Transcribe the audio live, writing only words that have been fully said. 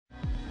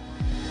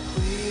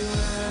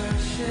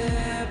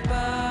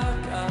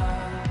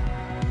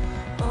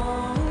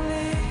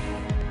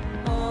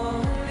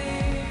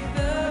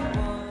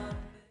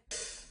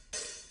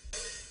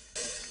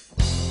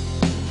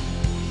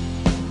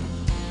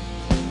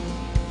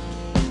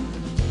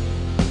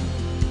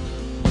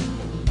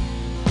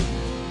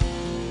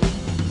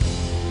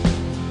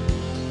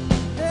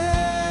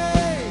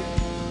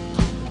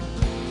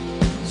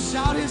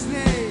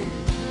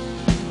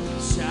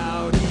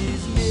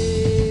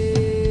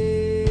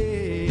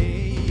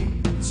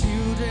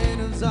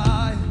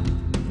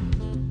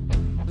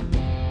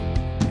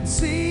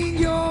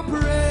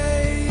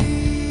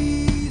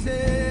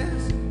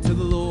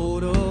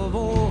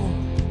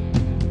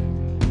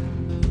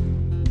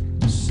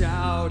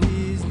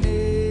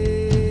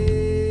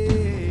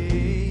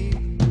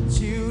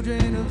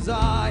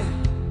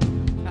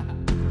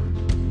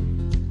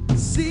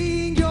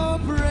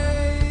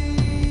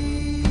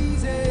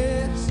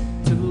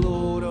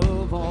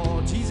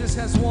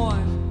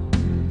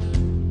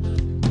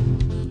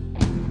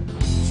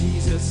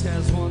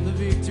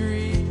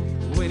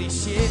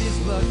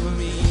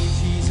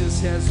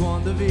Jesus has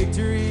won the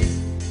victory.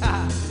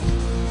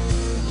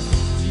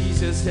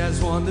 Jesus has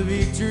won the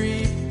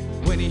victory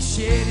when he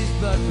shed his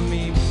blood for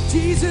me.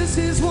 Jesus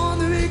has won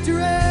the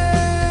victory.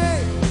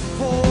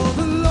 For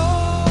the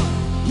Lord,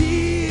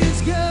 he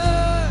is good,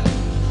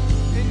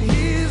 and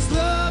his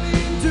love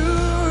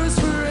endures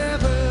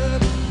forever.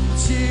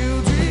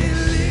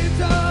 Children,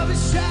 lift up a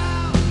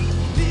shout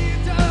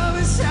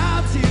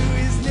to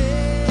his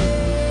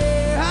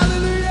name.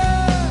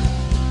 Hallelujah.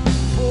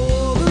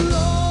 For the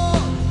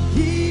Lord,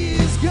 he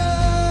is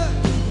good,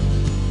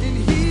 and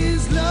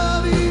his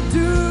love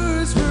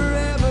endures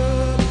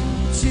forever.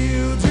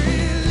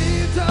 Children,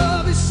 lift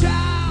up a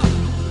shout,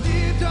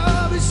 lift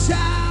up a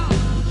shout,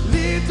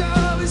 lift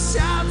up a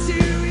shout to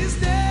his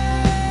name.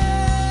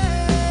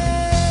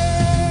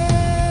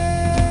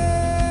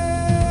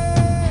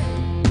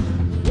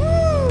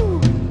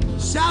 Woo!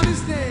 Shout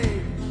his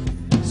name.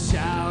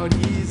 Shout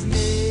his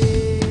name.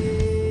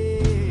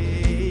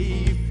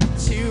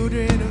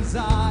 Children of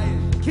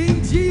Zion,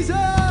 King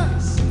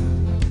Jesus,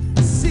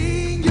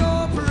 sing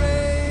your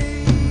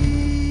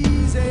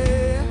praise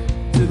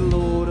to the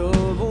Lord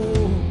of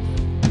all.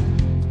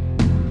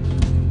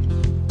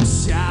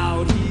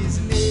 Shout his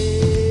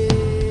name.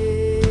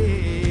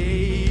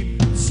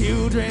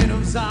 Children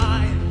of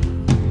Zion,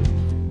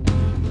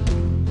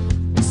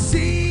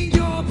 sing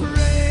your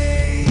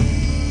praises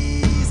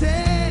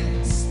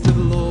to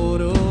the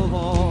Lord of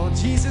all.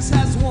 Jesus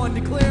has won,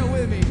 declare it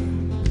with me.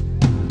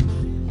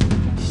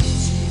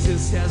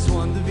 Jesus has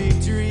won the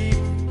victory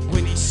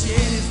when he shed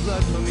his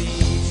blood for me.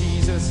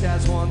 Jesus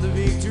has won the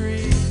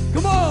victory.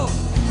 Come on!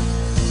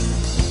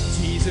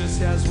 Jesus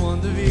has won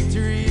the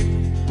victory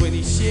when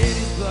he shed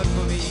his blood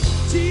for me.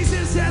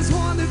 Jesus has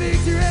won the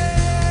victory.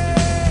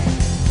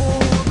 For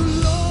the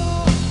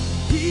Lord,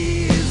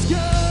 he is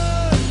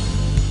good,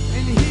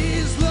 and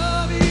his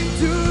love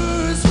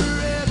endures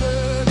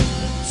forever.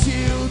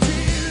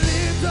 Children,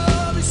 lift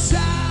up a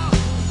shout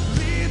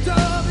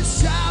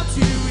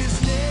to his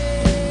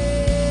name.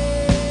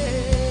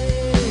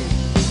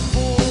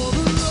 For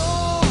the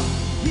Lord,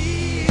 he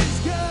is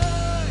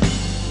good,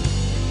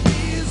 and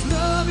his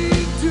love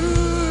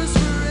endures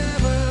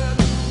forever.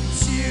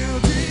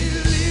 Children,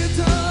 lift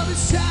up a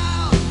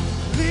shout,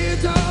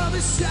 lift up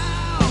a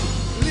shout,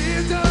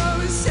 lift up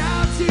a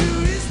shout to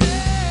his name.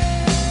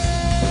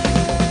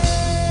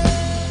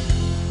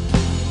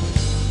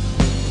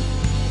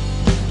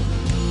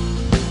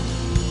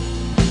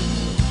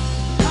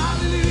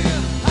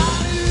 Hallelujah,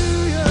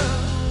 hallelujah.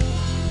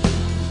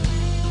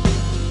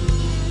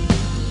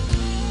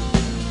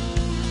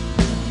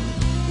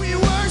 We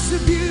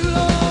worship you,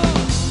 Lord.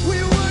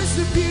 We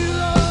worship you,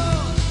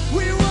 Lord.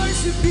 We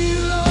worship you,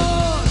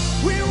 Lord.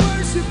 We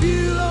worship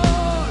you,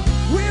 Lord.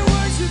 We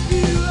worship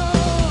you,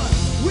 Lord.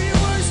 We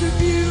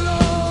worship you,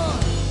 Lord.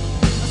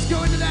 Let's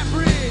go into that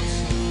bridge.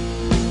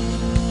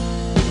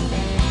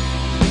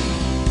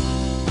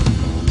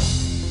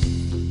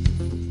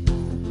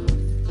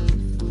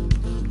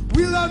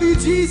 We love you,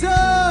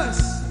 Jesus.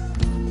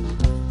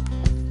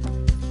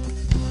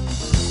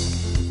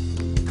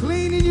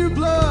 Clean in your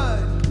blood.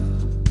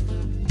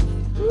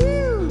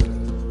 Woo.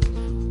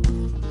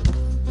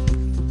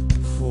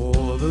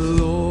 For the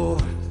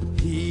Lord,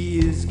 he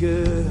is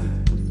good,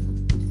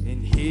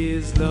 and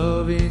his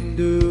love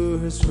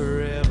endures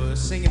forever.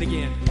 Sing it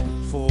again.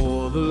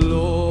 For the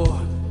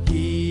Lord,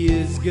 he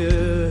is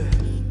good,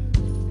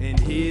 and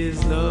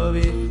his love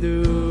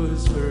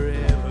endures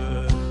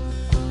forever.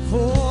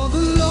 For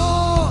the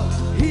Lord,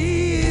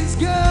 he is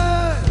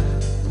good,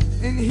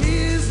 and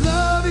his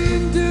love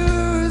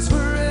endures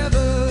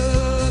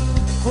forever.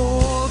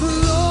 For the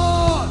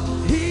Lord,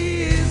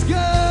 he is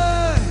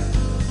good,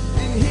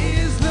 and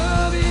his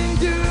love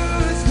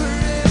endures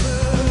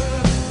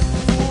forever.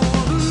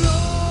 For the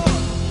Lord,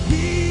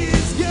 he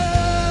is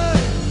good,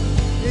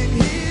 and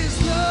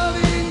his love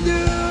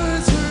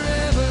endures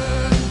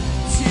forever.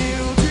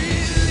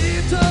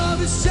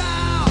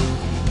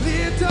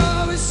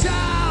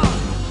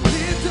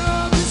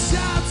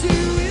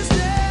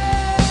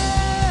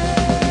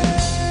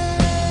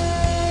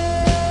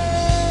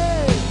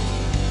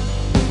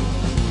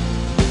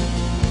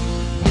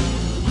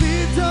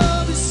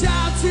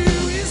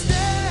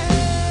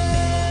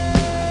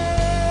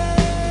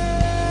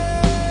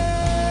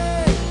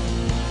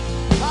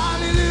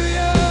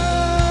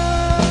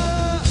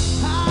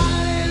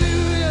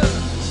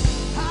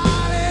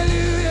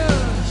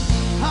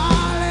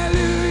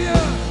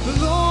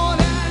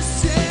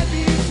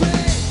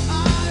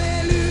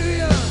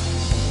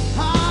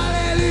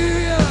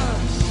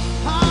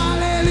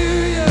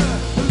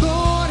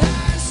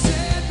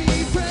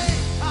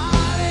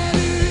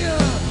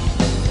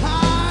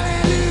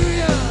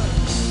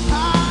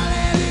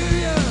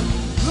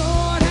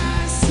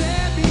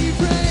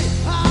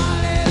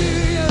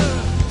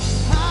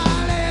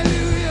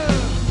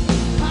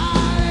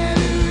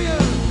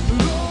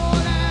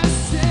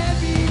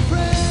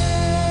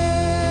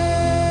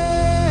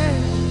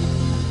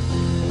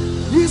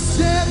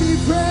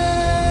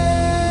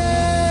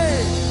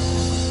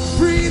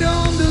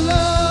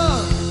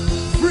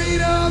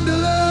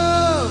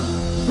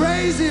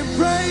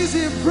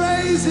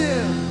 is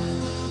Him.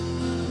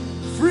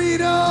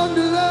 Freedom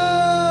to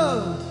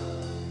love.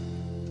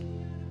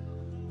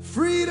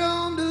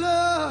 Freedom to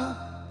love.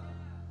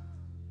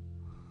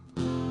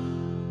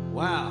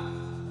 Wow.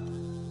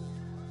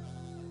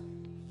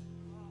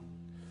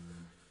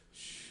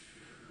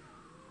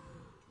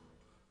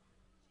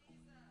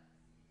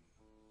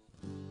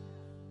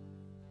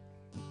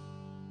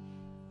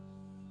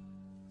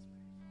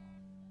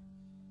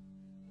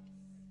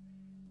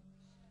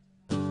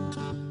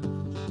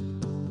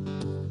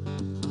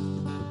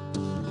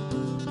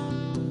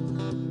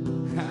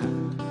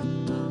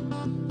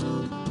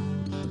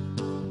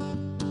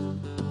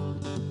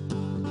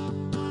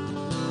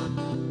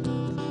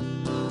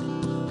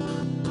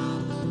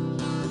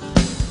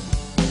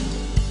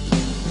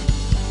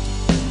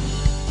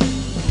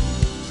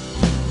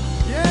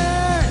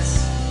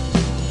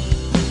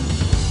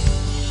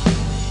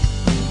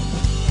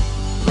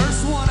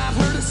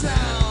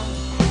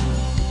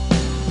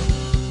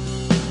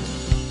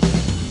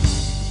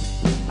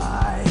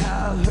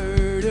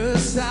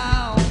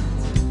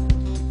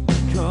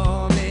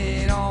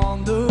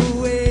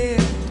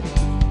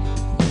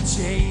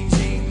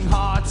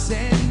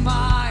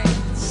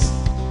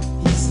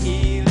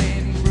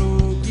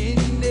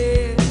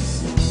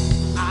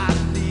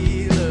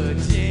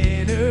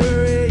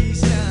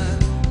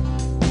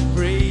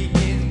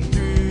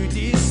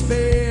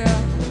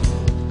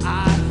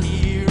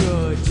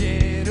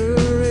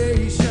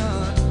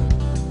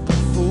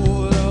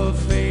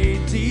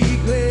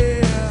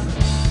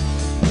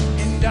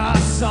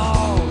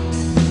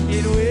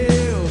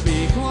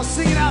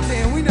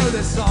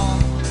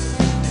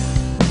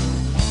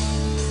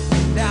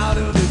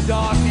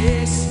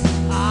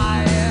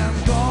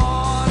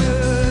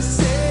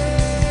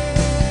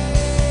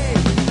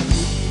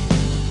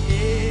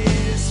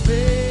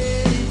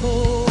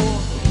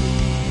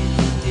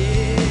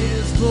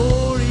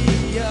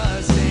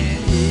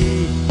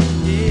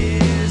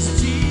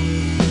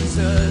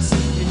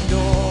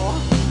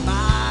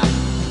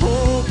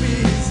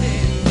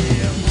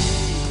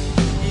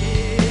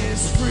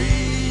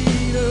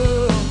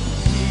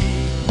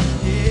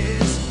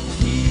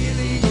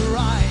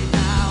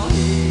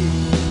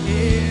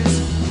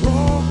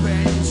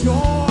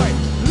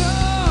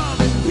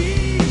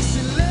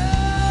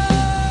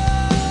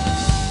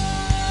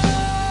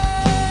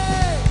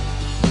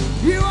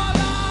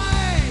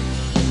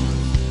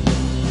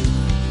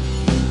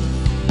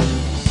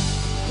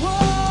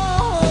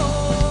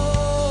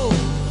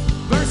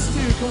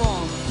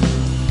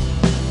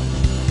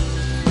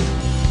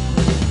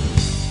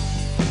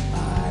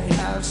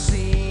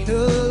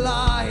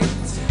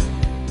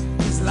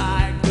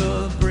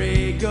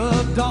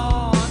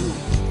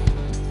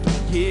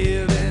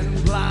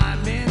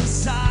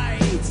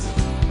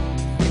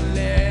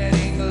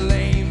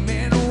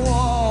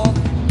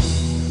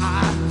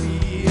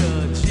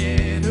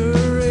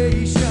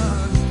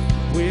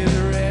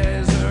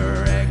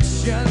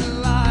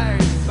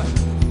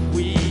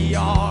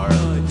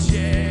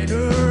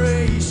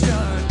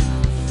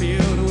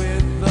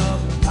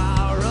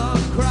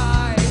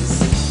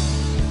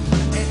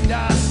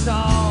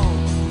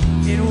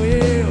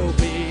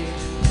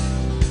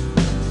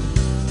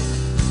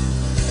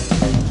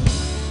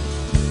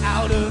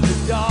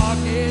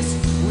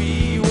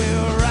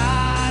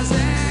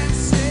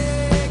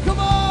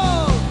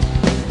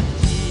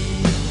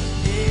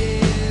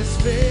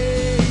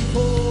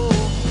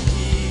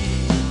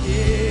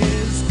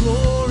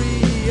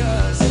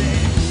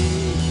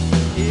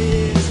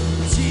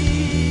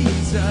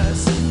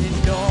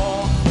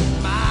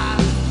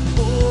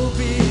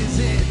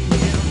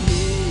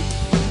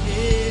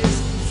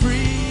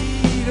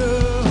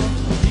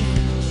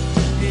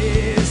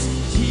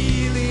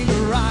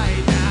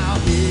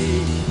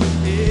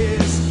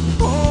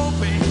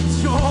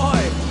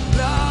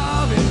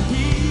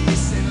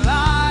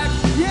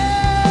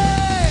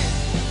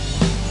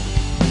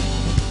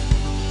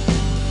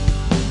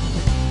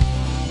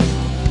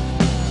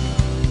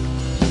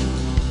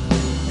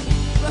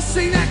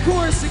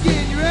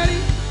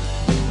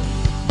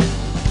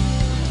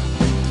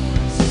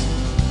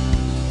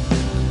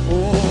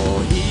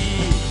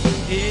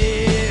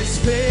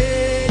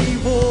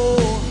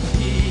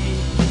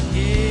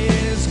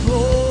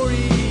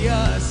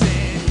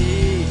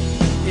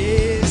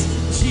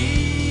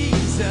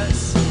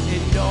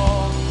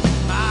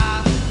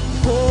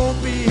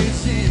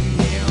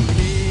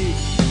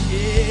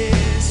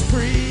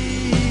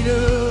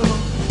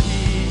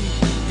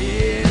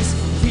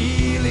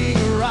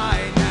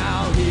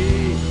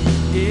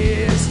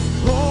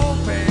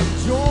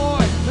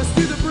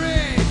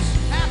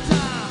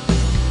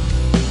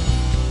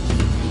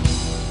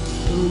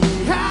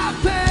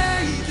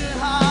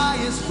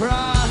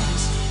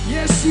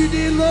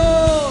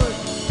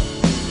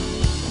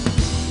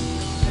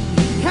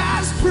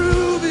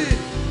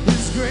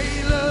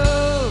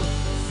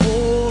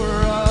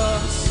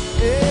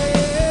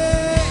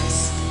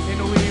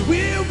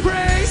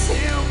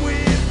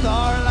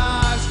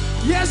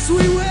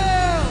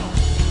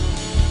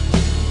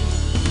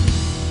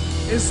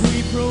 as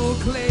we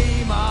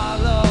proclaim our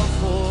love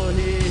for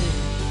Him.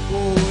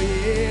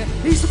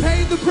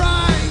 paid the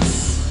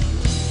price,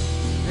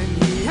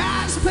 and He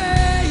has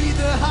paid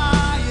the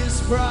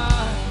highest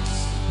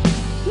price.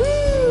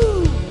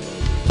 Woo!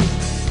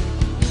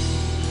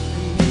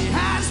 And He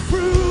has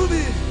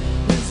proven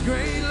His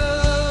great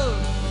love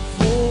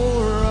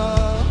for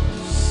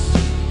us,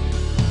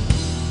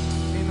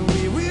 and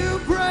we will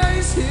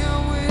praise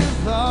Him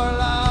with our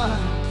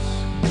lives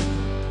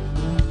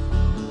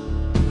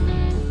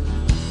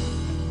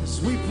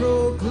as we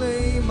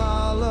proclaim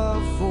our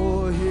love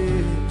for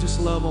Him. Just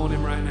love on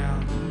Him right now.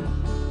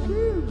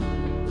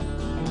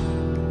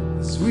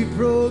 As we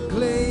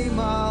proclaim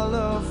our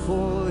love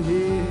for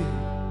Him.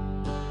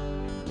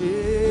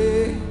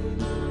 Yeah.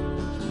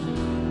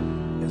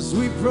 As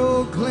we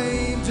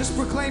proclaim, just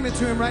proclaim it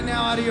to Him right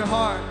now out of your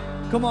heart.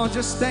 Come on,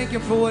 just thank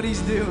Him for what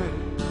He's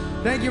doing.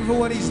 Thank Him for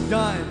what He's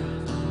done.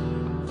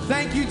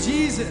 Thank you,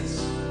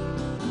 Jesus.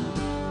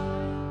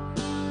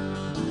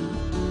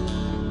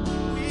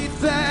 We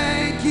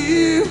thank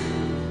You.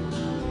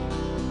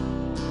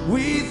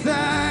 We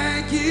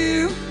thank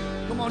You.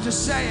 Come on,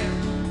 just say it.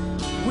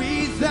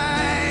 We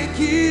thank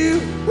You.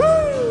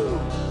 Woo!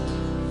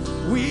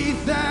 We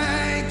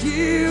thank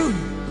You.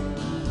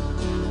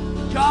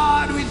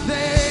 God, we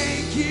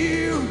thank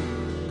You.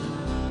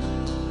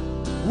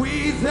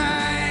 We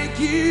thank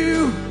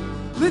You.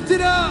 Lift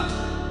it up.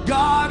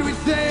 God, we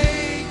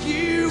thank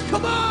You.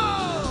 Come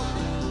on.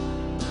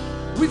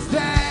 We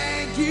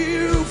thank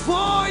You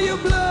for Your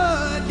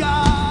blood,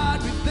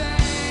 God. We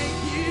thank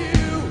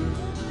You.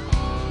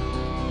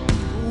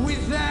 We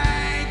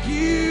thank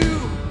You.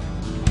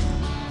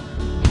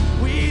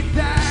 We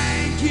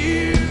thank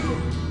You.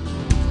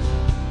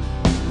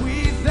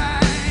 We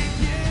thank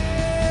You.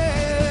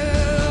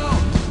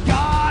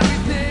 God, we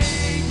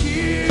thank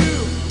You.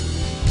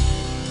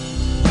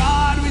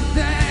 God, we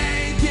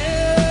thank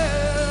You.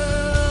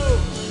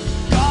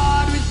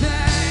 God, we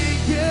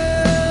thank You.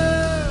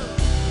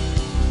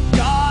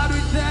 God, we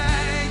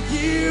thank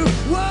You.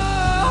 Whoa.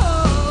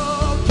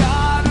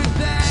 God, we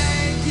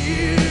thank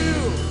You.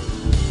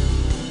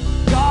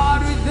 God,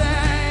 we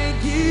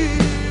thank You.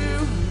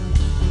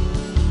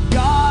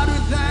 God, we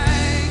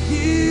thank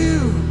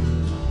You.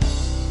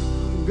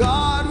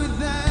 God, we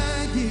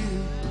thank You.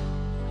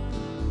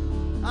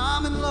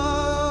 I'm in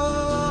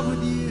love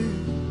with You.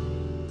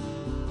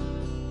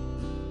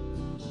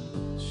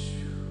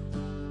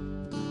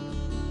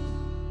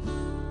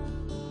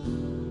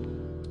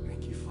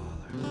 Thank You,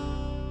 Father.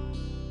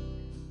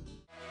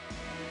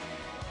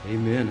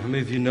 Amen. How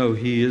many of you know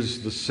He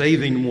is the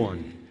saving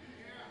one?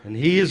 And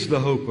He is the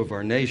hope of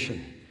our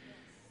nation.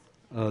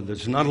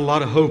 There's not a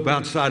lot of hope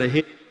outside of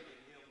Him.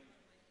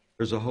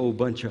 There's a whole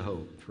bunch of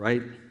hope,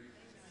 right?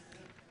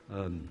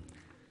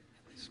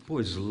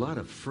 Boy, there's a lot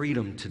of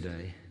freedom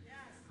today.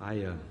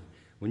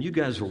 When you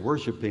guys were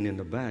worshiping in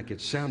the back,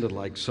 it sounded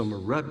like some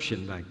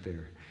eruption back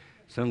there.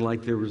 It sounded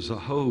like there was a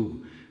whole,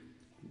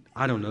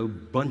 I don't know,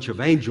 bunch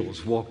of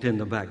angels walked in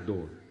the back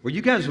door. Were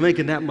you guys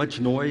making that much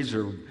noise,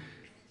 or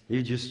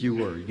you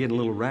were? You're getting a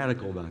little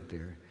radical back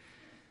there.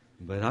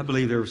 But I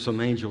believe there were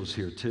some angels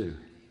here too.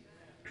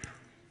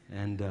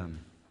 And,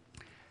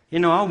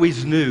 I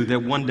always knew that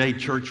one day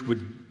church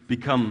would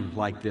become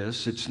like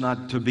this. It's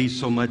not to be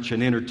so much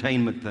an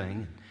entertainment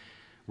thing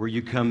where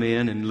you come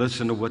in and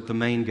listen to what the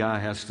main guy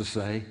has to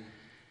say,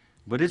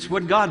 but it's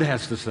what God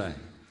has to say.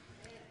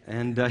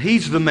 And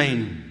He's the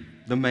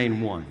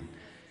main one.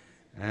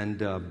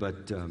 And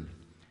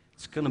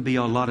it's going to be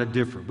a lot of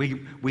different.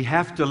 We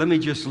have to, let me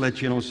just let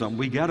you know something.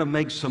 We got to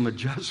make some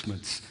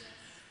adjustments.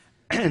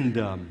 And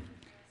I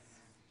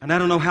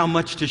don't know how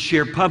much to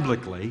share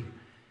publicly,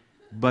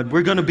 but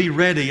we're going to be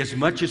ready as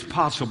much as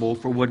possible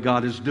for what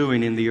God is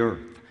doing in the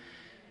earth.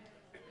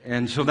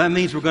 And so that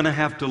means we're going to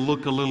have to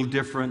look a little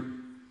different.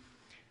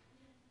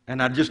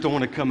 And I just don't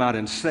want to come out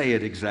and say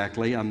it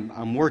exactly.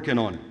 I'm working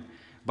on it.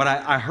 But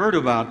I heard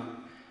about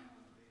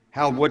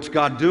what's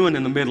God doing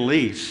in the Middle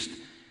East.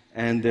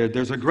 And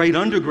there's a great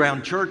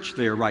underground church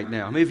there right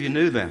now. How many of you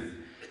knew that?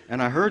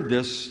 And I heard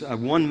this,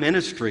 one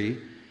ministry,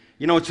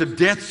 it's a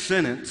death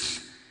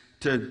sentence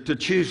to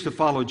choose to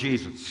follow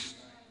Jesus.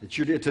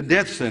 It's a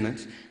death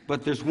sentence,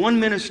 but there's one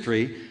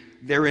ministry.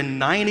 They're in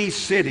 90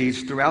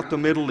 cities throughout the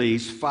Middle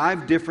East,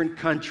 5 different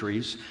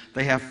countries.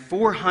 They have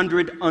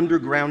 400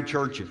 underground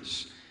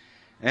churches.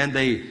 And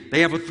they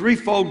have a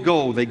threefold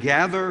goal. They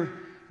gather,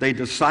 they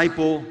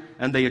disciple,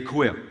 and they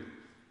equip.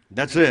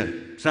 That's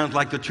it. Sounds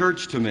like the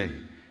church to me.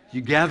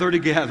 You gather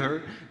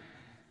together,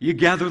 you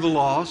gather the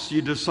lost,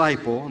 you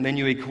disciple, and then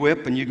you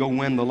equip and you go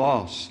win the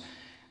lost.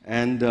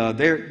 And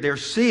they're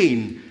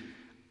seeing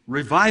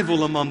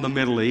revival among the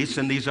Middle East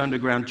in these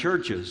underground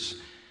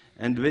churches.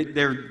 And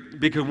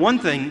because one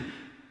thing,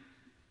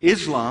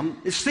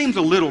 Islam, it seems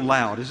a little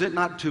loud. Is it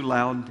not too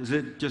loud? Is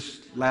it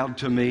just loud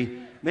to me?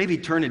 Maybe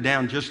turn it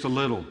down just a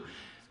little.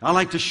 I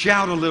like to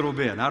shout a little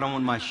bit. I don't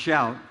want my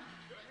shout.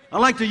 I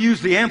like to use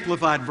the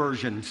amplified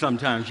version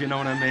sometimes, you know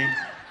what I mean?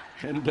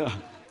 And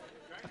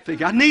I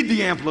think I need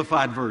the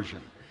amplified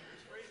version.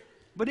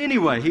 But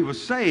anyway, he was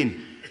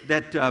saying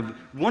that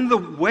one of the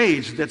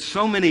ways that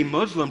so many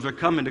Muslims are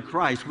coming to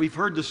Christ, we've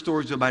heard the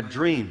stories about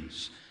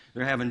dreams.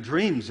 They're having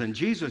dreams, and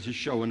Jesus is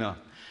showing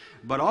up.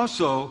 But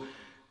also,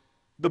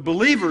 the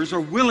believers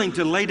are willing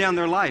to lay down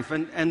their life,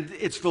 and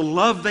it's the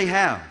love they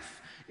have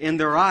in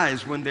their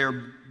eyes when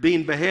they're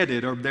being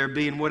beheaded or they're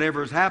being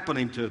whatever is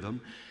happening to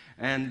them.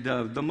 And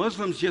the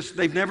Muslims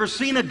they've never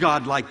seen a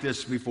God like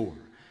this before.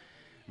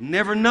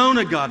 Never known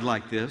a God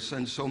like this,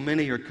 and so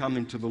many are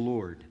coming to the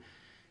Lord.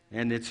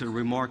 And it's a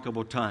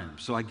remarkable time.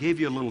 So I gave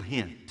you a little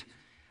hint.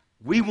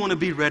 We want to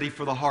be ready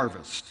for the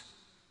harvest.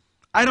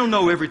 I don't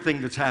know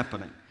everything that's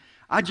happening.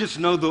 I just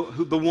know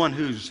the one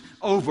who's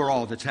over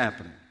all that's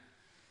happening.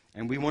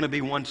 And we want to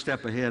be one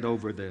step ahead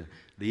over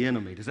the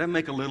enemy. Does that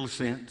make a little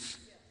sense?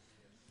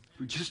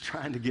 We're just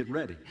trying to get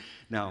ready.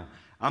 Now,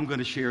 I'm going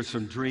to share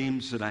some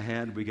dreams that I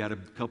had. We got a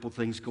couple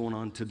things going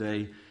on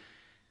today.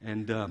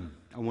 And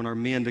I want our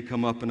men to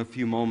come up in a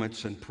few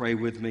moments and pray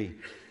with me.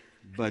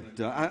 But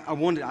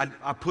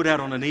I put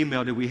out on an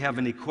email, did we have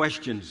any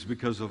questions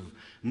because of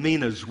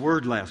Mina's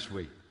word last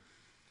week?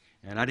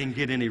 And I didn't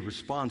get any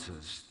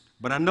responses.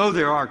 But I know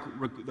there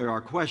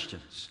are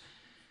questions.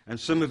 And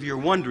some of you are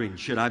wondering,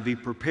 should I be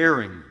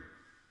preparing?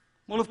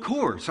 Well, of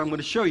course, I'm going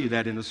to show you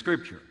that in the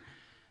Scripture.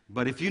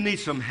 But if you need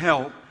some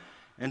help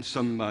and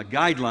some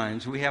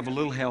guidelines, we have a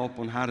little help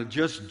on how to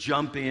just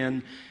jump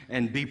in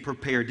and be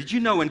prepared. Did you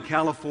know in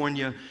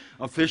California,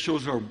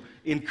 officials are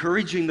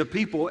encouraging the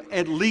people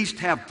at least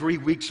have 3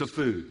 weeks of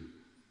food?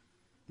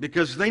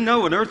 Because they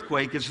know an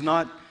earthquake is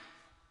not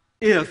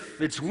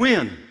if, it's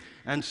when.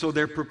 And so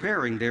they're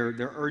preparing,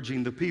 they're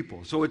urging the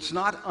people. So it's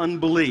not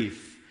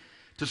unbelief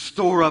to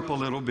store up a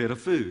little bit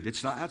of food.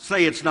 I'd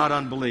say it's not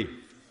unbelief.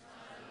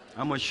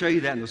 I'm going to show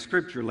you that in the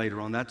Scripture later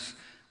on. That's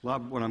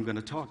what I'm going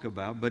to talk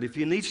about. But if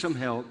you need some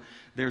help,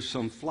 there's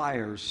some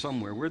flyers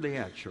somewhere. Where are they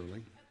at,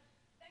 Shirley?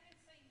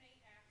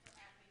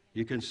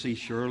 You can see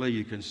Shirley.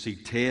 You can see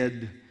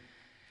Ted.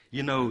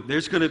 You know, do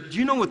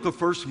you know what the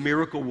first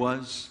miracle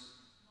was?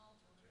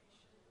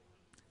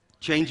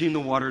 Changing the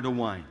water to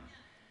wine.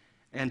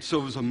 And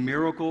so it was a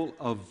miracle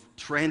of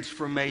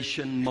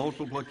transformation,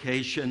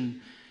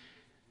 multiplication.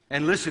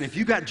 And listen, if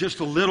you got just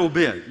a little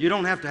bit, you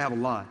don't have to have a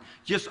lot.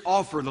 Just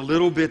offer the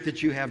little bit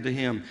that you have to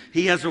Him.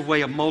 He has a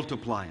way of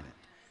multiplying it.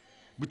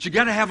 But you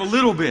got to have a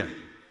little bit.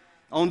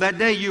 On that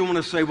day, you want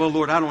to say, well,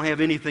 Lord, I don't have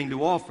anything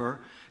to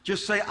offer.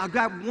 Just say, I've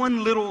got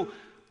one little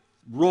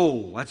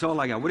roll. That's all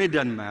I got. Well, it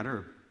doesn't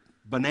matter.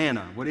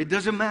 Banana. Well, it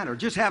doesn't matter.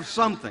 Just have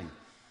something.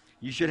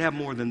 You should have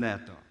more than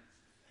that, though.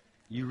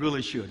 You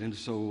really should. And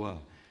so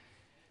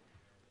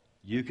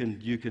you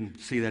can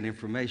see that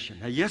information.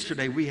 Now,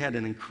 yesterday we had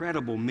an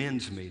incredible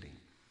men's meeting.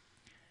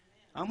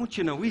 I want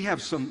you to know we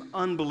have some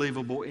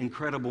unbelievable,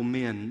 incredible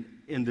men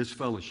in this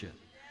fellowship.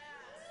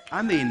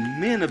 I mean,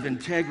 men of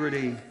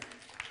integrity.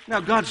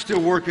 Now, God's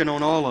still working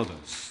on all of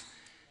us,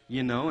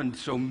 you know, and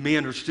so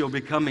men are still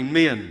becoming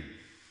men.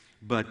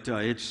 But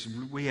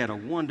we had a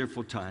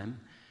wonderful time.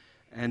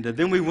 And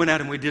then we went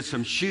out and we did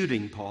some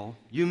shooting, Paul.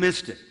 You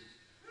missed it.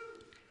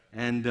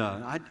 And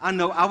I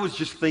know, I was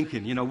just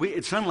thinking, you know,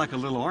 it sounded like a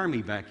little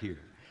army back here.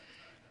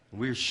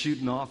 We were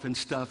shooting off and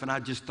stuff, and I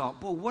just thought,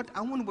 boy,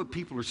 I wonder what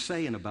people are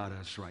saying about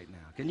us right now.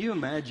 Can you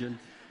imagine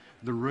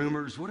the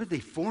rumors? What are they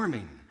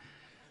forming?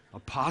 A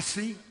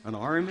posse? An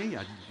army?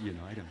 I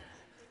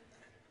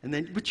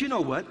don't. But you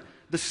know what?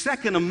 The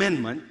Second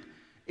Amendment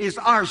is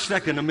our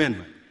Second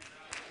Amendment.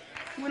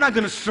 We're not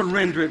going to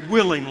surrender it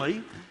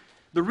willingly.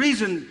 The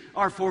reason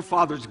our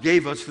forefathers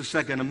gave us the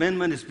Second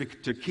Amendment is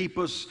to keep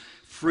us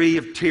free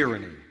of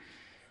tyranny.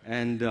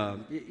 And,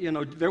 you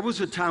know, there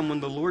was a time when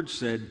the Lord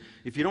said,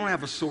 if you don't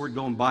have a sword,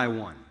 go and buy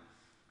one.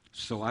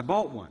 So I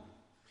bought one.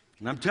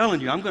 And I'm telling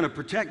you, I'm going to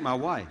protect my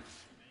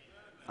wife.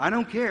 I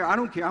don't care.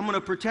 I'm going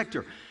to protect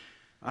her.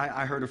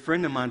 I heard a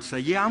friend of mine say,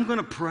 yeah, I'm going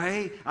to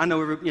pray. I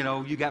know, you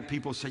know, you got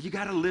people say, you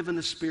got to live in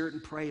the Spirit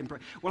and pray and pray.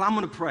 Well, I'm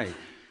going to pray.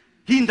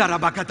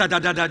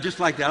 Just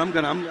like that. I'm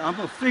going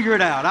to figure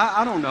it out.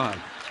 I don't know.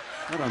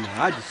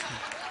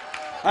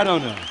 I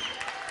don't know.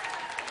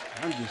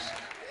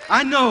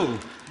 I know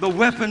the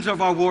weapons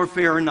of our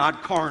warfare are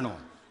not carnal.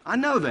 I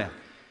know that.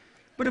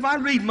 But if I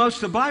read most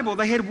of the Bible,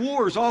 they had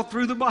wars all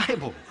through the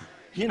Bible.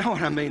 You know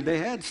what I mean? They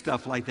had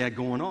stuff like that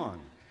going on.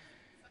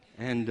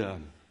 And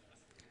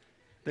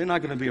they're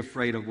not going to be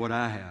afraid of what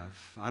I have.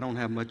 I don't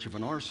have much of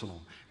an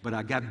arsenal. But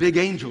I got big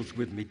angels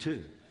with me,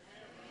 too.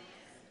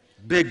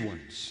 Big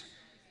ones.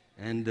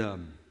 And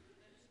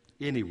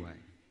anyway,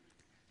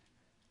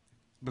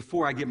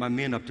 before I get my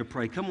men up to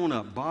pray, come on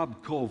up.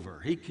 Bob Culver.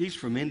 He's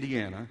from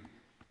Indiana.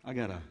 I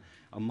got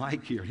a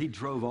mic here. He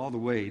drove all the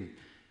way,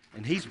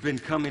 and he's been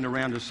coming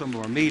around to some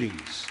of our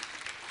meetings.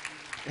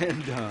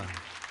 And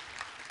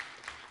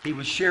he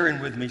was sharing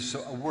with me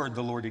a word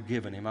the Lord had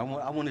given him. I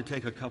want to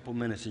take a couple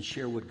minutes and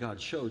share what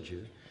God showed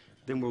you.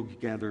 Then we'll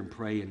gather and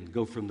pray and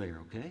go from there,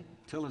 okay?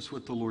 Tell us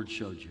what the Lord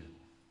showed you.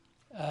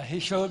 He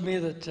showed me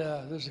that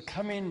there's a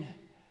coming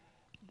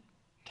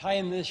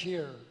time this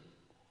year,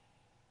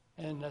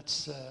 and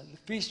that's the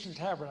Feast of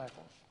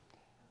Tabernacles.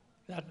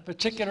 That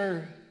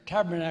particular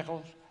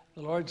tabernacle,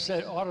 the Lord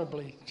said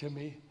audibly to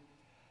me,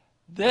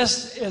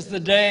 this is the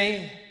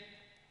day,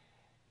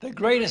 the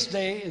greatest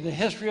day in the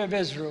history of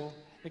Israel,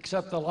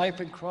 except the life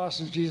and cross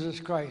of Jesus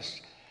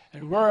Christ.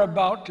 And we're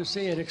about to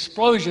see an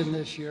explosion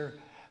this year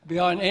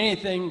beyond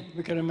anything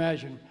we can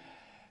imagine.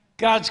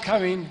 God's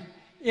coming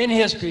in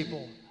his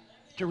people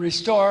to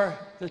restore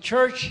the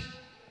church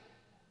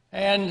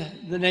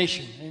and the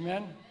nation.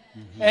 Amen?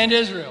 Mm-hmm. And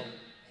Israel.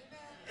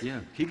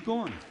 Yeah, keep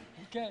going.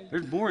 Okay.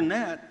 There's more than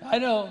that. I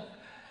know.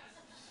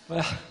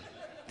 Well,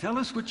 tell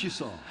us what you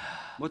saw,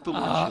 what the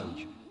Lord showed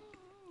you.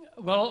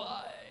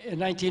 Well, in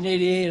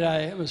 1988,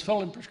 I was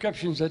filling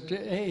prescriptions at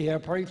a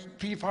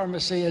P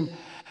pharmacy, and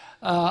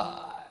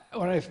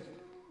when I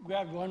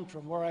grabbed one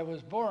from where I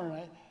was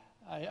born,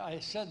 I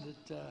said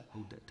that.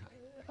 Hold that tight.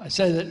 I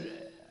said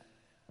that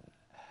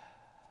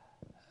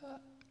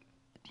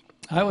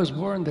I was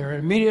born there.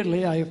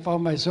 Immediately, I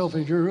found myself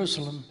in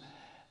Jerusalem,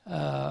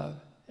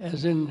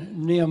 as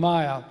in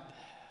Nehemiah,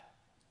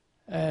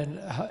 and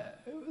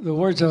the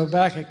words of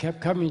Habakkuk kept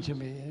coming to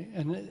me,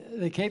 and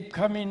they kept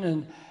coming,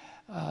 and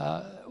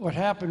what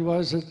happened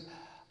was that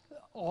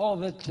all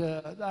that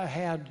I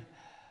had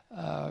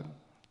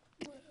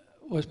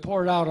was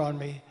poured out on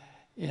me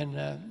in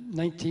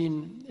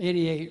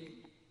 1988.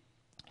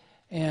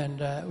 And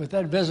with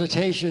that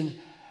visitation,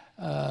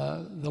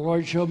 the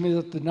Lord showed me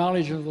that the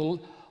knowledge of the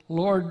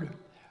Lord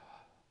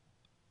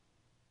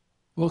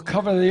will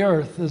cover the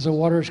earth as the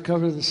waters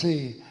cover the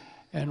sea.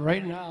 And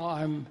right now,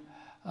 I'm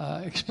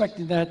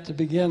expecting that to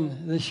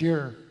begin this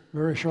year,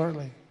 very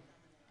shortly.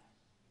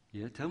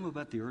 Yeah, tell them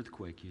about the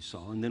earthquake you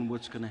saw, and then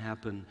what's going to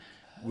happen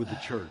with the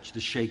church, the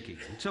shaking.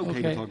 It's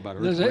okay to talk about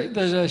earthquakes.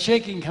 There's a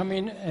shaking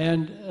coming,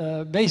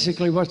 and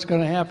basically what's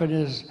going to happen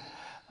is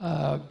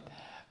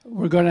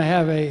we're going to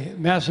have a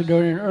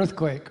Macedonian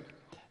earthquake,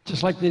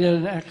 just like they did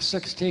in Acts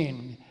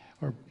 16,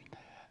 where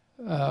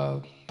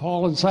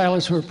Paul and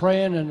Silas were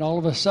praying, and all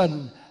of a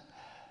sudden,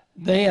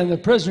 they and the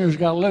prisoners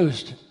got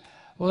loosed.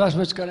 Well, that's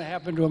what's going to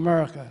happen to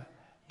America,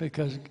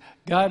 because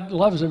God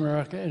loves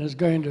America and is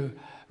going to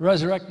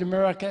resurrect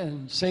America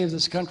and save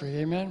this country.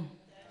 Amen?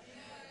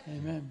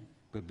 Amen.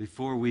 But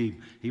before he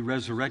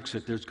resurrects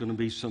it, there's going to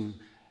be some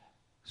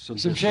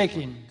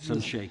shaking.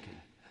 Some shaking.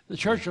 The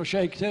church will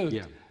shake too.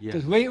 Yeah.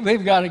 Because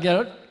we've got to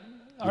get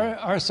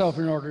ourselves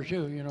in order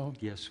too, you know.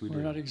 Yes, we do.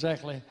 We're not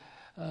exactly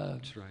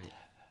That's right.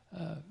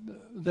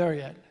 There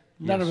yet.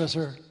 None of us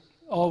are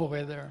all the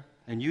way there.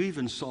 And you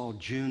even saw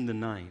June the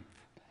 9th.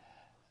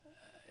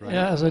 Right?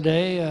 Yeah, as a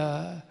day.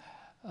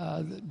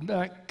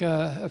 Back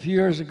a few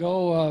years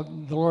ago,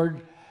 the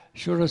Lord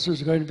showed us there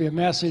was going to be a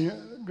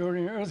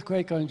Macedonian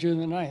earthquake on June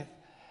the 9th.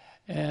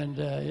 And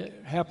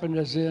it happened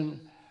as in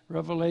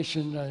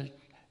Revelation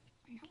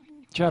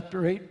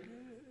chapter 8,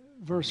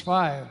 verse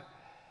 5.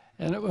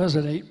 And it was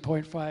an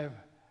 8.5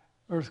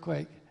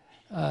 earthquake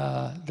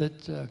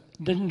that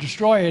didn't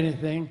destroy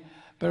anything,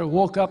 but it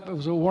woke up. It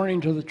was a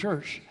warning to the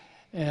church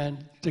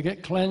and to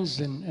get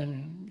cleansed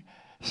and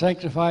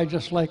sanctified,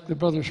 just like the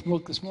brother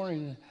spoke this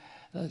morning.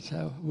 That's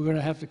how we're going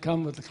to have to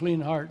come with a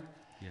clean heart.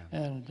 Yeah.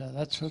 And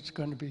that's what's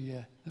going to be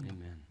the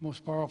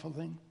most powerful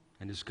thing.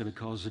 And it's going to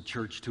cause the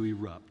church to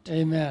erupt.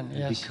 Amen. And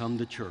yes. become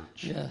the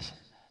church. Yes.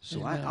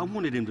 So I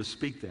wanted him to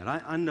speak that.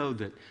 I know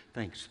that.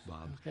 Thanks,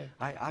 Bob. Okay.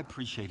 I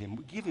appreciate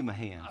him. Give him a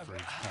hand for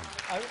his time.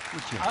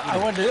 I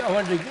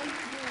wanted to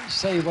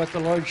say what the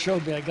Lord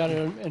showed me. I got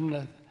it in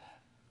the.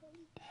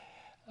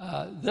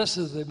 This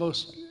is the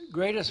most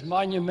greatest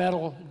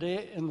monumental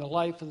day in the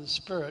life of the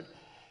Spirit.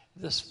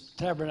 This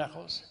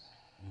Tabernacles.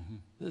 Mm-hmm.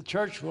 The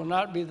church will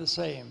not be the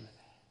same.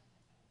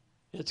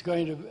 It's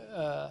going to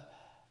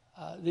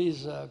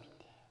these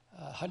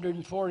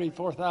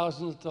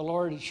 144,000 that the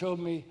Lord has showed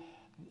me.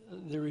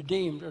 The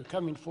redeemed are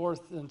coming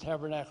forth in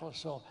Tabernacle.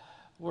 So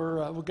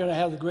we're going to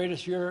have the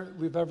greatest year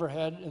we've ever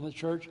had in the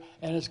church,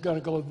 and it's going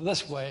to go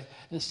this way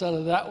instead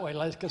of that way,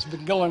 like it's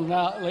been going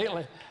now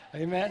lately.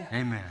 Amen?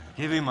 Amen.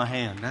 Give him a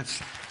hand.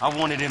 I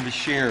wanted him to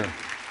share.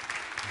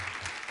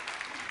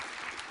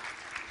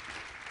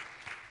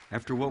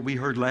 After what we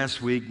heard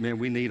last week, man,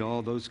 we need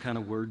all those kind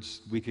of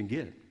words we can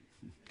get.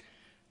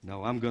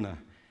 No, I want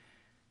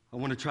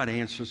to try to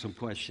answer some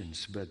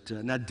questions. But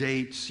now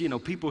dates,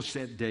 people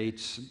set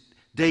dates.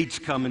 Dates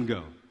come and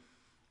go.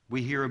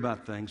 We hear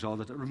about things all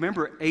the time.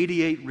 Remember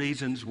 88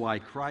 reasons why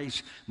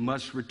Christ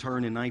must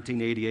return in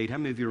 1988? How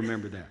many of you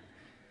remember that?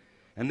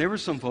 And there were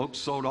some folks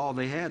sold all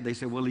they had. They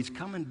said, well, he's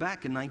coming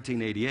back in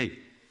 1988.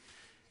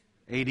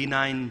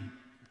 89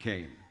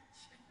 came,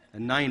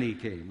 and 90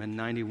 came, and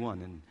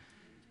 91. And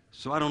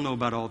so I don't know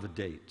about all the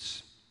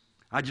dates.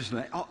 I just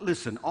know,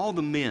 listen, all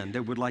the men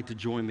that would like to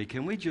join me,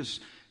 can we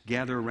just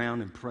gather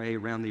around and pray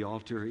around the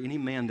altar? Any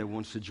man that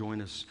wants to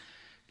join us,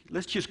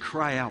 let's just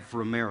cry out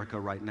for America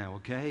right now,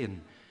 okay?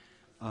 And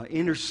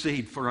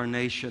intercede for our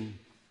nation.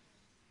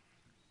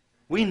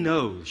 We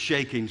know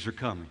shakings are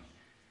coming,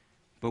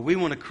 but we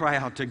want to cry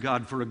out to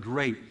God for a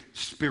great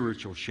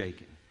spiritual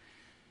shaking.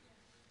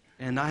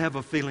 And I have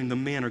a feeling the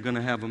men are going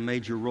to have a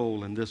major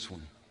role in this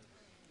one.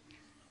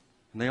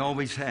 And they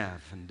always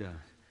have. And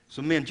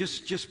so men,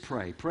 just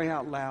pray. Pray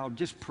out loud.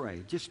 Just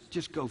pray.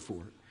 Just go for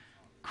it.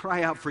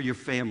 Cry out for your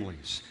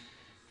families,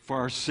 for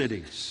our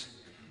cities,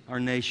 our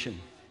nation.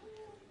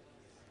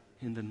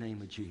 In the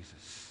name of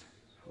Jesus.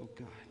 Oh,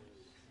 God,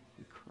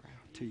 we cry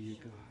out to you,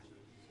 God.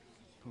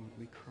 Lord,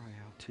 we cry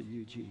out to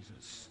you,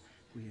 Jesus.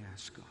 We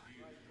ask, God,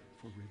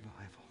 for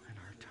revival in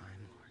our time,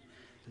 Lord,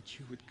 that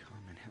you would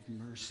come and have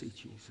mercy,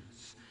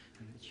 Jesus,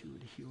 and that you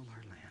would heal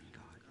our land,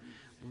 God.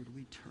 Lord,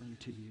 we turn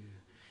to you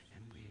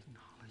and we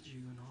acknowledge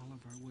you in all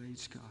of our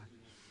ways, God.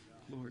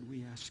 Lord,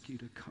 we ask you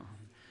to come.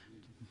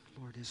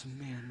 Lord, as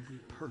men, we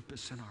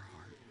purpose in our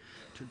heart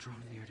to draw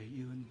near to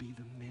you and be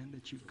the men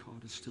that you've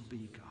called us to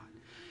be, God.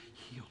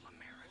 Heal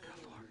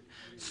America, Lord.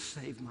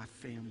 Save my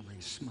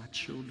families, my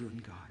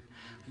children, God.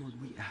 Lord,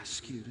 we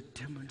ask you to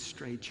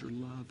demonstrate your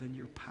love and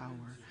your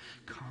power.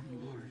 Come,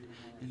 Lord,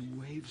 in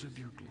waves of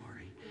your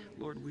glory.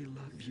 Lord, we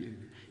love you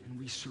and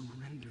we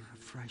surrender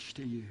afresh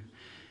to you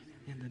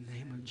in the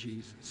name of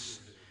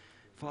Jesus.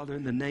 Father,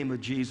 in the name of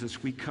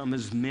Jesus, we come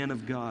as men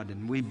of God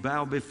and we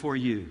bow before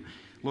you.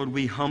 Lord,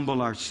 we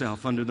humble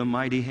ourselves under the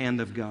mighty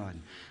hand of God.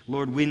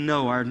 Lord, we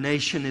know our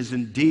nation is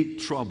in deep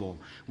trouble.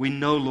 We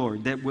know,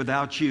 Lord, that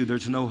without you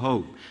there's no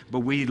hope. But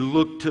we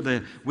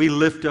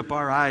lift up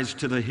our eyes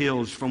to the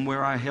hills from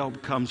where our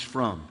help comes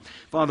from.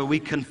 Father, we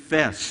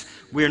confess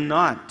we're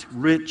not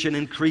rich and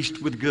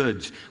increased with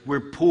goods.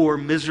 We're poor,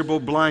 miserable,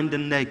 blind,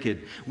 and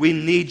naked. We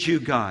need you,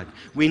 God.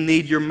 We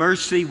need your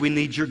mercy. We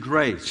need your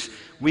grace.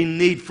 We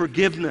need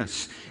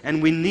forgiveness.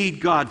 And we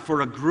need, God,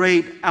 for a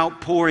great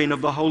outpouring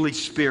of the Holy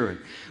Spirit.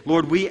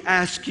 Lord, we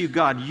ask you,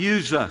 God,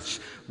 use us.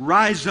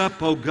 Rise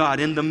up, oh God,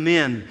 in the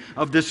men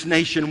of this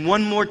nation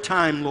one more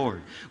time,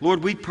 Lord.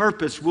 Lord, we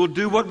purpose, we'll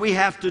do what we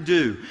have to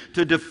do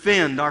to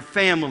defend our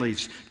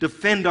families,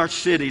 defend our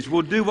cities.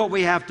 We'll do what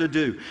we have to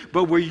do.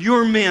 But we're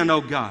your men,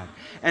 oh God.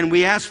 And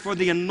we ask for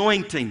the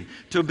anointing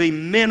to be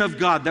men of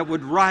God that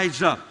would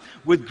rise up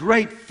with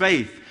great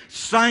faith,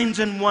 signs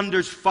and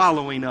wonders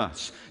following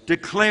us,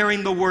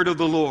 declaring the word of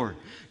the Lord.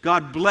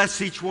 God,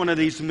 bless each one of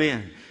these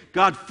men.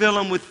 God, fill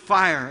them with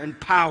fire and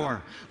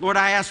power. Lord,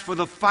 I ask for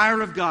the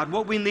fire of God.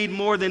 What we need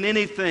more than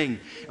anything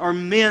are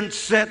men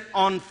set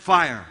on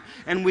fire.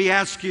 And we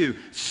ask you,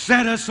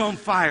 set us on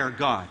fire,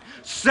 God.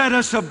 Set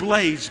us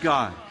ablaze,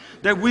 God,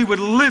 that we would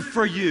live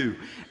for you.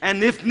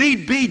 And if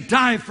need be,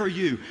 die for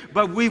you.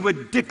 But we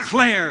would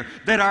declare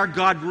that our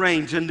God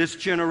reigns in this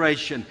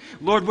generation.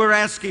 Lord, we're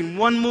asking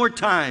one more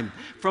time,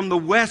 from the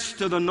west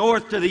to the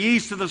north to the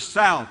east to the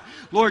south.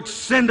 Lord,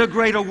 send a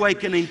great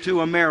awakening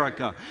to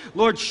America.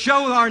 Lord,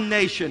 show our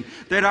nation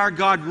that our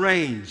God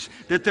reigns,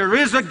 that there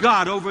is a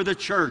God over the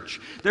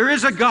church. There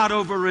is a God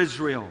over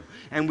Israel.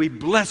 And we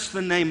bless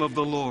the name of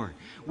the Lord.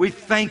 We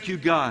thank you,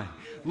 God.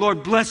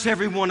 Lord, bless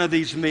every one of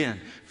these men.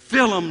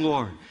 Fill them,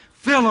 Lord.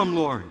 Fill them,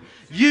 Lord.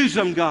 Use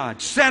them, God.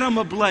 Set them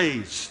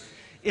ablaze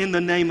in the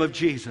name of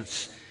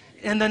Jesus.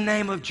 In the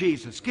name of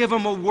Jesus. Give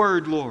them a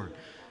word, Lord.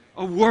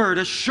 A word,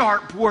 a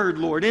sharp word,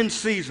 Lord, in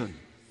season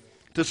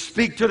to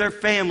speak to their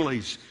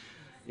families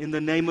in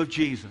the name of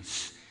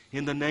Jesus.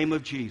 In the name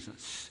of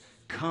Jesus.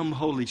 Come,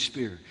 Holy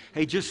Spirit.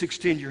 Hey, just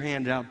extend your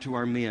hand out to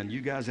our men. You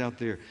guys out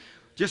there,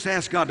 just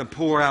ask God to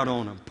pour out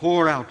on them.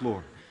 Pour out,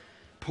 Lord.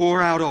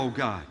 Pour out, oh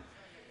God.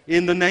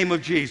 In the name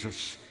of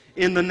Jesus.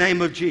 In the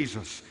name of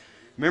Jesus.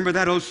 Remember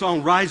that old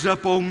song, Rise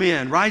Up, O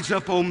Men. Rise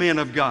up, O men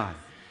of God.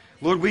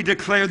 Lord, we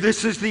declare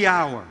this is the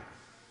hour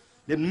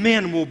that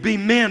men will be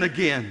men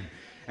again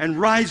and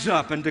rise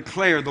up and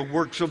declare the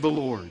works of the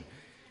Lord.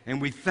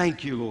 And we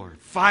thank you, Lord.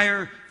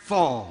 Fire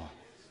fall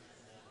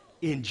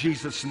in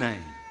Jesus'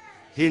 name.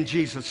 In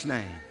Jesus'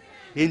 name.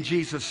 In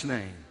Jesus'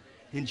 name.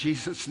 In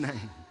Jesus'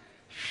 name.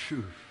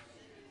 Phew.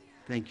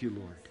 Thank you,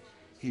 Lord.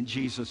 In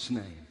Jesus'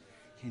 name.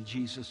 In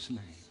Jesus' name.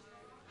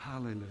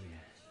 Hallelujah.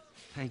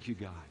 Thank you,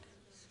 God.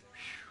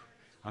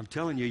 I'm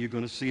telling you, you're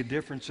going to see a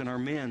difference in our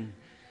men.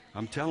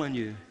 I'm telling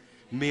you,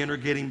 men are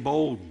getting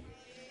bold.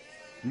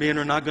 Men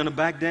are not going to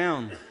back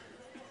down.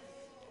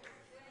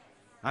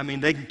 I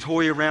mean, they can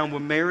toy around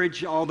with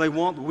marriage all they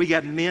want, but we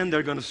got men that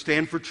are going to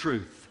stand for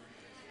truth.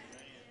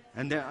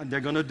 And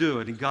they're going to do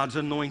it, and God's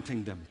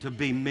anointing them to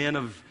be men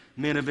of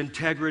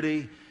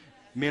integrity,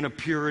 men of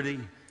purity.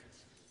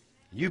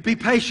 You be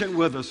patient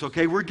with us,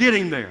 okay? We're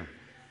getting there.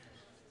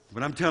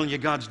 But I'm telling you,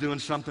 God's doing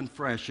something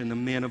fresh in the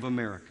men of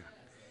America.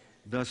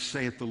 Thus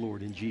saith the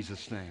Lord in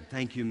Jesus' name.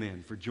 Thank you,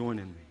 men, for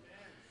joining me.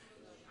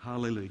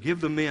 Hallelujah.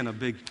 Give the men a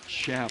big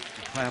shout,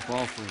 clap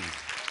offering.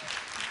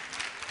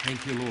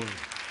 Thank you, Lord.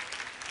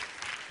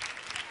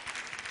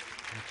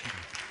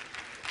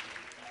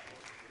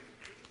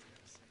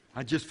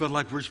 I just felt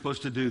like we're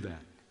supposed to do that.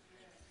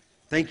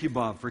 Thank you,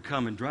 Bob, for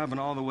coming, driving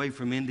all the way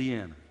from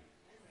Indiana.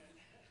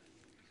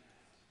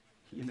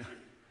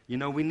 You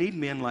know, we need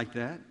men like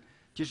that.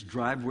 Just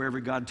drive wherever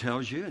God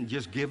tells you and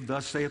just give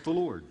thus saith the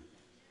Lord.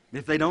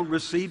 If they don't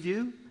receive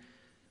you,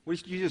 well,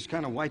 you just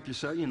kind of wipe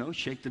yourself,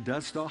 shake the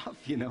dust off,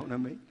 you know what I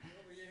mean?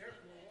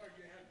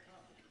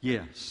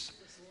 Yes.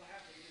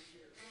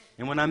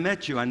 And when I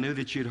met you, I knew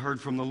that you'd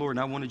heard from the Lord, and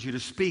I wanted you to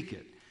speak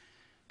it.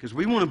 Because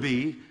we want to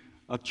be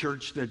a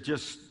church that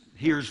just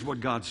hears what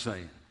God's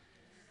saying.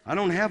 I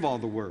don't have all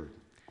the word,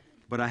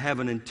 but I have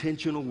an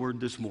intentional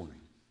word this morning.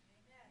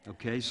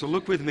 Okay, so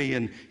look with me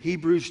in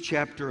Hebrews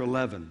chapter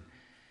 11.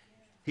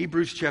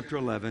 Hebrews chapter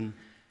 11,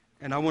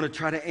 and I want to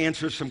try to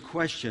answer some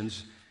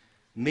questions.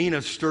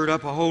 Mina stirred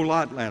up a whole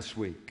lot last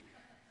week.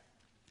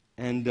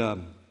 And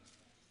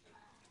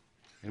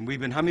we've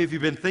been, how many of you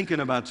have been thinking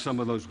about some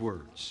of those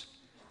words?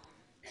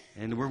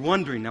 And we're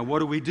wondering, now what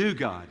do we do,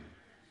 God?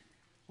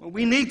 Well,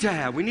 we need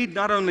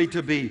not only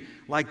to be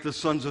like the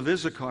sons of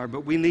Issachar,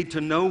 but we need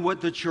to know what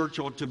the church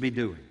ought to be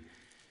doing.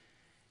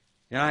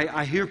 And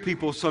I hear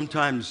people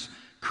sometimes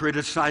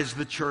criticize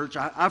the church.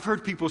 I've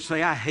heard people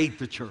say, I hate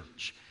the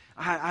church.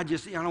 I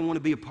don't want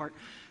to be a part.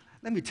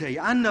 Let me tell you,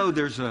 I know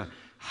there's a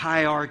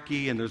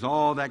hierarchy and there's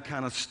all that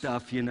kind of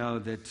stuff, you know,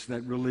 that's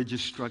that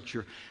religious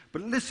structure.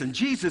 But listen,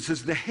 Jesus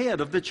is the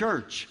head of the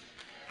church.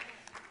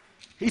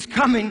 He's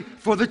coming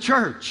for the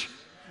church.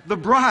 The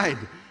bride,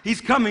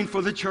 He's coming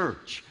for the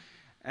church.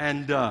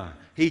 And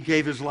He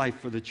gave His life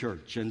for the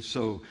church. And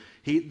so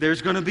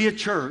there's going to be a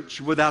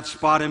church without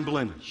spot and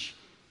blemish.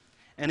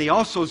 And He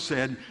also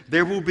said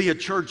there will be a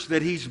church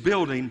that He's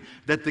building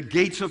that the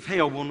gates of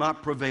hell will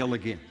not prevail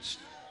against.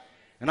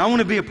 And I want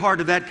to be a part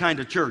of that kind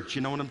of church.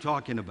 You know what I'm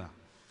talking about.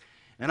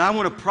 And I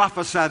want to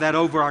prophesy that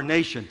over our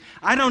nation.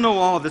 I don't know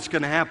all that's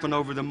going to happen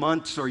over the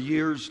months or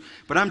years,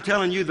 but I'm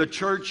telling you the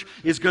church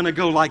is going to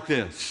go like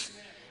this.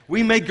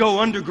 We may go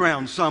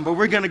underground some, but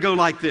we're going to go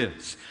like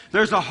this.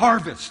 There's a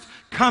harvest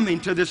coming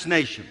to this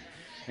nation.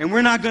 And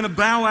we're not going to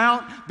bow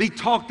out, be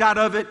talked out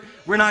of it.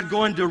 We're not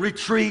going to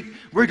retreat.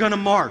 We're going to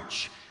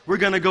march. We're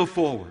going to go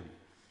forward.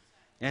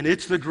 And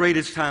it's the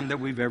greatest time that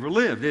we've ever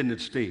lived, isn't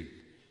it, Steve?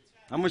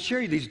 I'm going to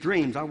share you these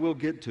dreams. I will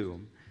get to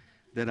them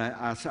that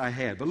I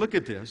had. But look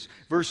at this.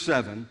 Verse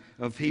 7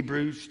 of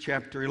Hebrews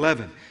chapter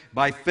 11.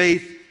 By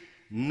faith,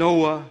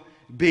 Noah,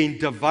 being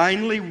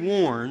divinely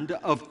warned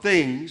of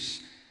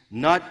things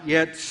not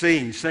yet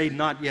seen. Say,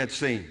 not yet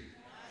seen.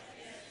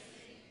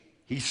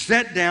 He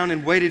sat down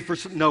and waited for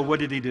some. No, what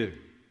did he do?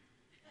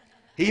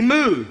 He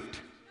moved.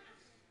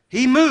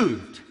 He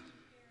moved.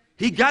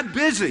 He got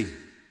busy.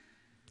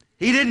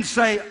 He didn't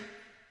say,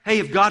 hey,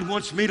 if God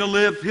wants me to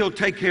live, He'll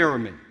take care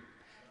of me.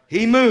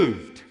 He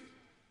moved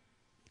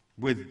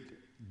with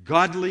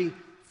godly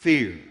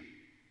fear.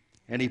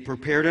 And he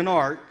prepared an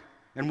ark.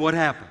 And what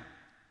happened?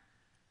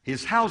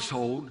 His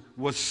household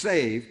was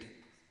saved,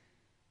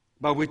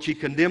 by which he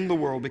condemned the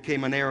world,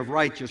 became an heir of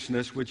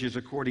righteousness, which is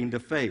according to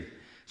faith.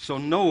 So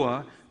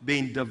Noah,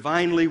 being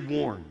divinely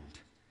warned.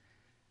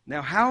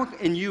 Now, how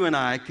can you and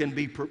I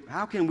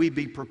how can we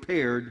be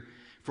prepared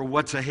for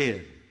what's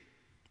ahead?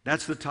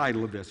 That's the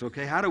title of this,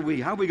 okay? How are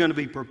we going to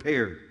be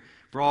prepared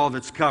for all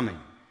that's coming?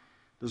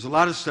 There's a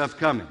lot of stuff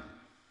coming.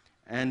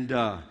 And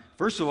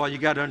first of all, you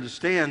got to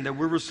understand that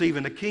we're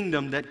receiving a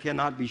kingdom that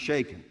cannot be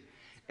shaken.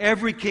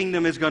 Every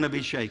kingdom is going to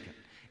be shaken.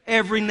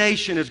 Every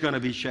nation is going to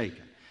be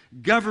shaken.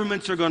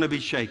 Governments are going to be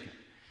shaken,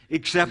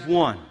 except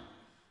one.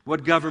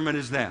 What government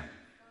is that?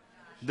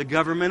 The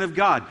government of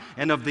God.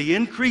 And of the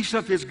increase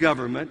of His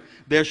government,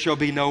 there shall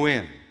be no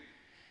end.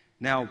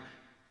 Now,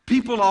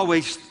 people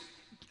always,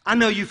 I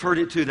know you've heard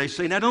it too, they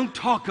say, now don't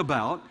talk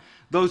about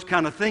those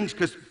kind of things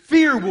because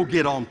fear will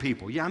get on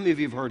people. Yeah, how many of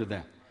you have heard of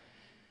that?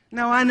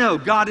 Now, I know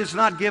God has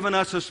not given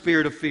us a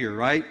spirit of fear,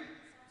 right?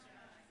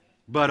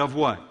 But of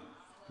what?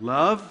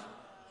 Love,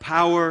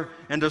 power,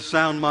 and a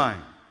sound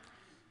mind.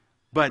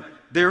 But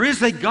there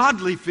is a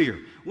godly fear.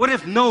 What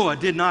if Noah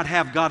did not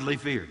have godly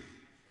fear?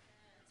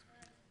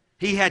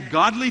 He had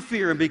godly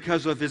fear, and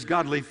because of his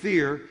godly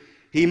fear,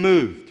 he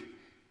moved.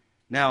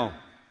 Now,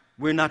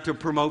 we're not to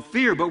promote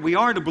fear, but we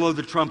are to blow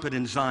the trumpet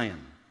in Zion.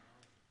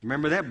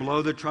 Remember that?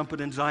 Blow the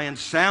trumpet in Zion.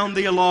 Sound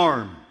the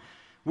alarm.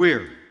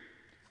 Where?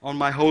 On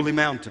my holy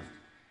mountain.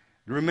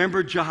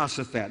 Remember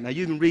Jehoshaphat. Now,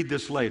 you can read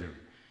this later.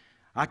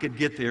 I could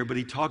get there, but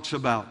he talks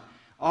about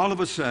all of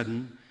a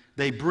sudden,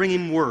 they bring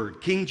him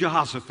word. King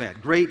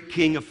Jehoshaphat, great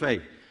king of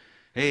faith.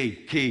 Hey,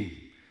 king,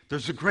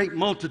 there's a great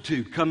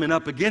multitude coming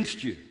up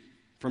against you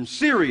from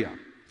Syria,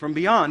 from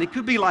beyond. It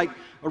could be like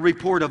a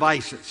report of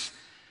ISIS.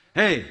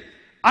 Hey,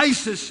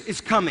 ISIS is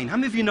coming. How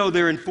many of you know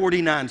they're in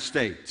 49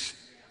 states,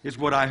 is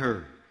what I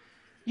heard.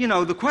 You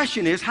know, the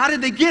question is, how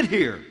did they get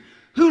here?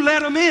 Who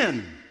let them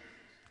in?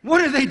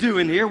 What are they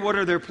doing here? What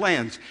are their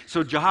plans?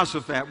 So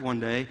Jehoshaphat one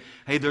day,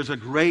 hey, there's a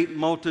great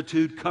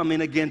multitude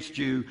coming against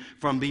you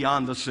from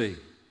beyond the sea.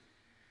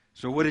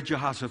 So what did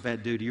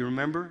Jehoshaphat do? Do you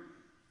remember?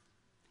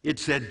 It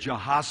said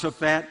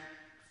Jehoshaphat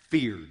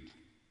feared.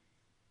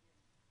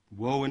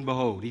 Woe and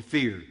behold, he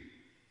feared.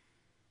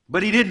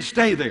 But he didn't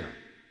stay there.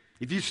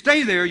 If you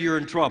stay there, you're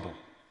in trouble.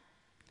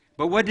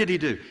 But what did he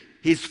do?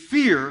 His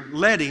fear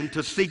led him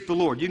to seek the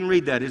Lord. You can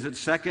read that. Is it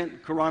 2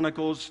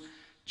 Chronicles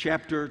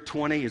chapter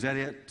 20? Is that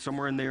it?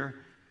 Somewhere in there?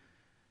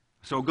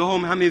 So go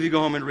home. How many of you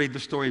go home and read the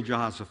story of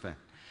Jehoshaphat?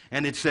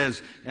 And it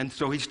says, and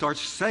so he starts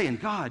saying,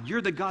 God,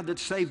 you're the God that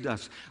saved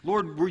us.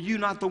 Lord, were you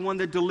not the one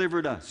that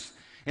delivered us?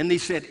 And he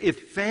said,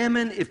 if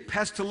famine, if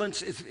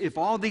pestilence, if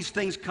all these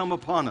things come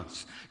upon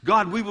us,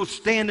 God, we will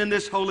stand in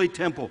this holy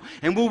temple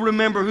and we'll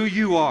remember who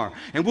you are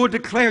and we'll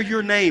declare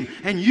your name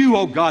and you,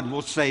 oh God,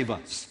 will save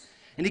us.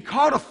 And he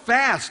called a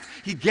fast.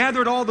 He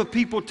gathered all the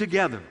people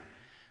together.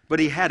 But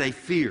he had a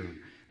fear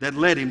that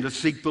led him to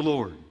seek the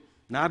Lord.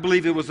 Now, I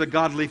believe it was a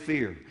godly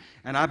fear.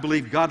 And I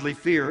believe godly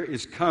fear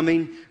is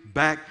coming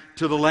back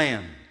to the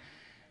land.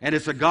 And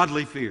it's a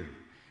godly fear.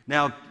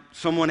 Now,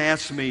 someone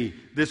asked me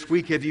this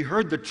week, have you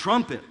heard the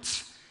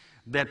trumpets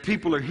that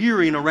people are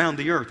hearing around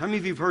the earth? How many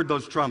of you have heard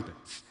those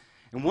trumpets?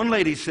 And one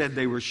lady said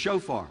they were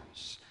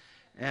shofars.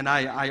 And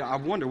I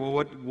wonder,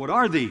 well, what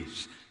are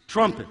these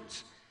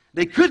trumpets?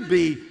 They could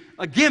be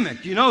a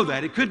gimmick. You know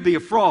that. It could be a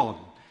fraud.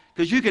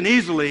 Because you can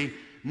easily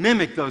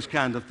mimic those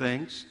kind of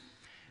things.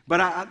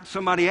 But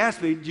somebody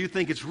asked me, do you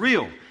think it's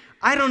real?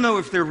 I don't know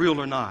if they're real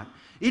or not.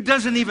 It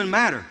doesn't even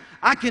matter.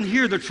 I can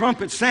hear the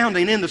trumpet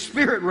sounding in the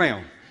spirit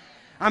realm.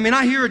 I mean,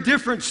 I hear a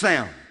different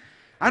sound.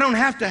 I don't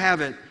have to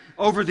have it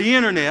over the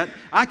internet.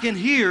 I can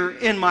hear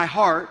in my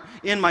heart,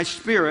 in my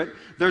spirit,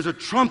 there's a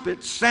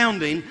trumpet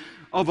sounding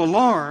of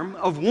alarm,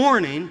 of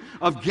warning,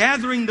 of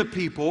gathering the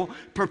people,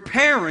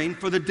 preparing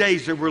for the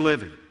days that we're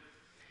living.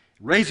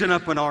 Raising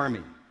up an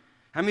army.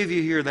 How many of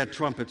you hear that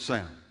trumpet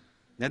sound?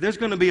 Now, there's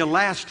going to be a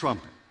last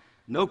trumpet.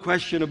 No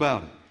question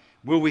about it.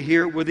 Will we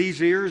hear it with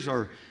these ears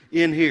or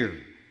in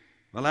here?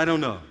 Well, I don't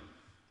know.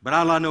 But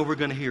all I know, we're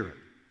going to hear it.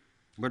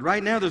 But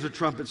right now, there's a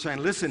trumpet saying,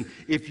 listen,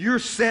 if you're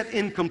set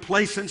in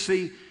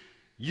complacency,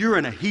 you're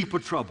in a heap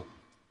of trouble.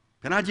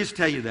 Can I just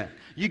tell you that?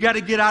 You got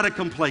to get out of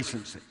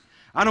complacency.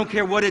 I don't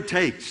care what it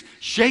takes.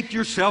 Shake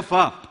yourself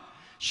up.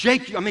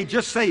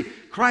 Just say,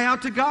 cry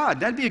out to God.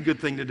 That'd be a good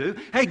thing to do.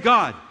 Hey,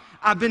 God,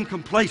 I've been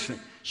complacent.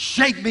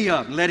 Shake me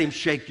up and let Him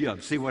shake you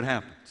up. See what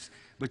happens.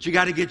 But you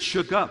got to get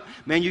shook up.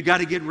 Man, you got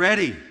to get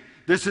ready.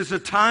 This is a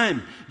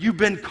time you've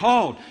been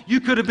called. You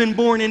could have been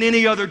born in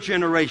any other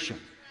generation.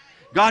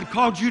 God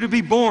called you to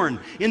be born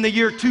in the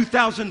year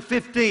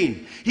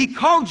 2015. He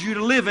called you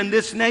to live in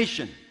this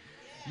nation.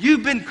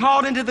 You've been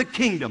called into the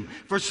kingdom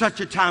for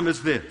such a time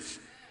as this.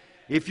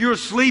 If you're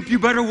asleep, you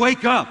better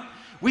wake up.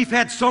 We've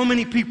had so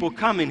many people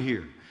come in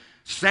here,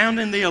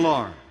 sounding the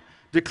alarm,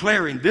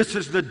 declaring this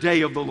is the day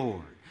of the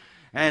Lord.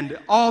 And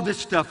all this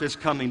stuff is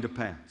coming to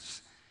pass.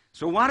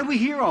 So why do we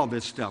hear all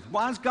this stuff?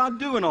 Why is God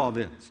doing all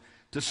this?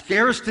 To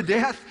scare us to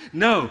death?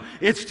 No,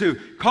 it's to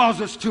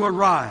cause us to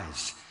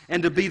arise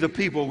and to be the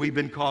people we've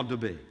been called to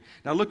be.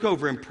 Now look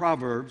over in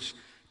Proverbs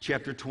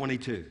chapter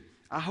 22.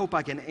 I hope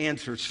I can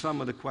answer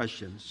some of the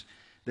questions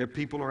that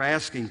people are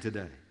asking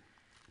today.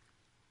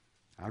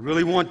 I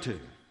really want to.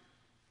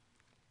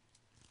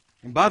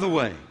 And by the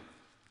way,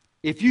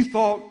 if you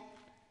thought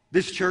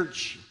this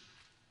church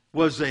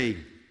was a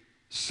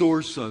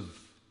source of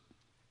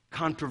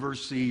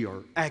controversy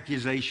or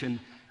accusation,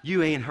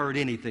 you ain't heard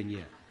anything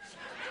yet.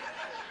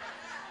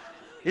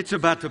 It's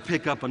about to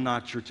pick up a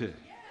notch or two.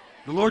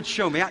 The Lord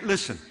showed me,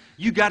 listen,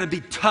 you got to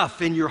be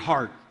tough in your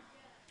heart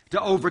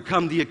to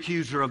overcome the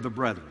accuser of the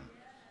brethren.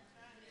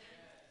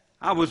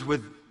 I was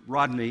with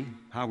Rodney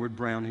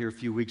Howard-Browne here a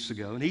few weeks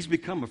ago, and he's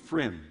become a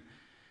friend.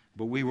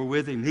 But we were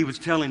with him. He was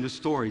telling the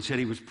story. He said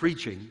he was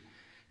preaching.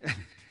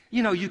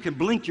 You know, you can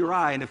blink your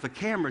eye, and if a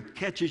camera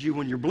catches you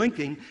when you're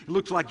blinking, it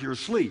looks like you're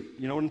asleep.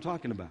 You know what I'm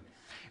talking about?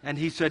 And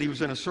he said he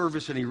was in a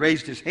service, and he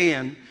raised his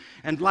hand,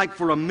 and like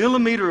for a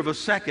millimeter of a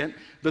second,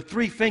 the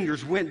three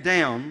fingers went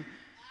down,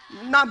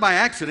 not by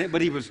accident,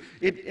 but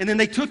and then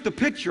they took the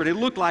picture, and it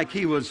looked like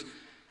he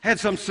had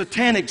some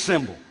satanic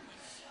symbol.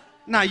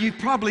 Now, you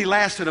probably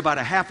lasted about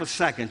a half a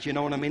second, you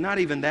know what I mean? Not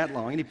even that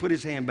long. And he put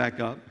his hand back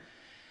up.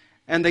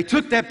 And they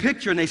took that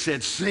picture and they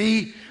said,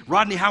 see,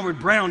 Rodney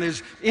Howard-Browne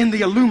is in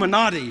the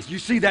Illuminati. You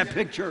see that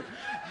picture?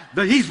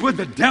 He's with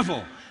the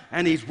devil.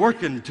 And he's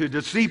working to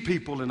deceive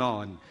people and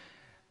all.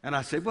 And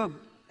I said, well,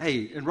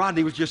 hey, and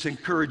Rodney was just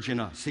encouraging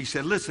us. He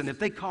said, listen, if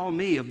they call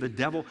me of the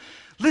devil,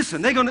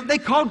 listen, they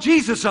call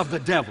Jesus of the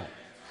devil.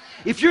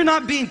 If you're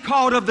not being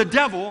called of the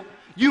devil,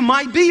 you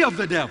might be of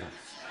the devil.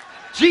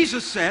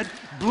 Jesus said,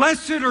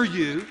 blessed are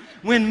you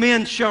when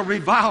men shall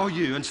revile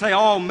you and say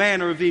all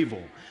manner of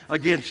evil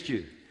against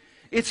you.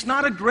 It's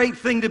not a great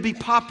thing to be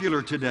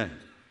popular today.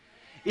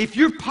 If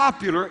you're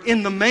popular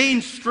in the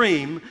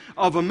mainstream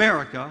of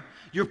America,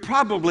 you're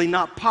probably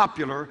not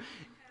popular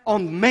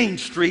on Main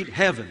Street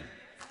heaven.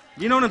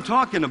 You know what I'm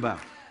talking about?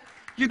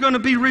 You're going to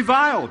be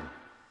reviled.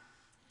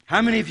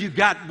 How many of you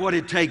got what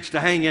it takes to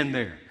hang in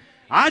there?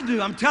 I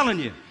do, I'm telling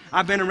you.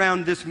 I've been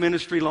around this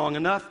ministry long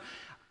enough.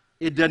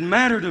 It doesn't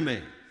matter to me.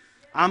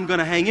 I'm going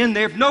to hang in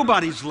there. If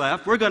nobody's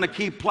left, we're going to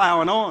keep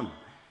plowing on.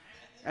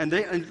 And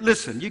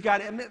listen,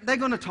 they're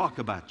going to talk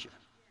about you.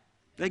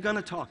 They're going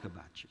to talk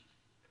about you.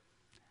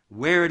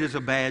 Wear it as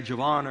a badge of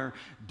honor.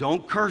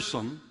 Don't curse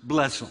them,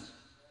 bless them.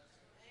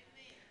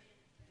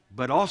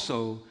 But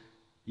also,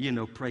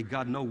 pray,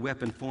 God, no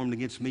weapon formed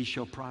against me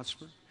shall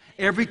prosper.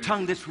 Every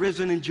tongue that's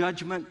risen in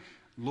judgment,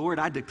 Lord,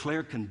 I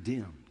declare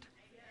condemned.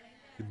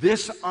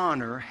 This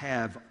honor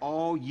have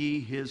all ye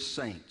his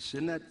saints.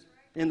 Isn't that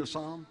in the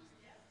psalm?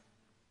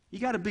 You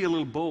got to be a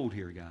little bold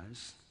here,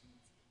 guys.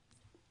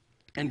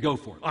 And go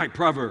for it. All right,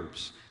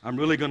 Proverbs. I'm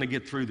really going to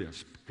get through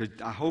this because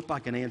I hope I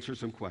can answer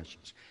some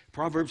questions.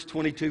 Proverbs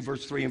 22,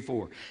 verse 3 and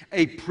 4.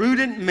 A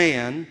prudent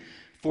man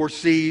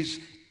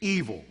foresees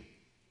evil.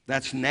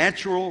 That's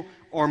natural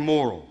or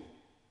moral.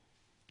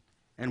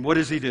 And what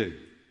does he do?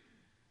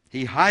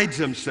 He hides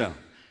himself.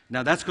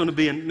 Now, that's going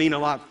to mean a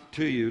lot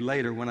to you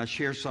later when I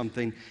share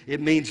something.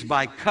 It means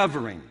by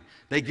covering.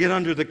 They get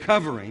under the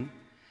covering,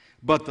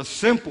 but the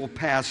simple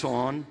pass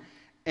on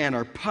and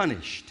are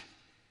punished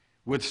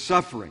with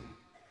suffering.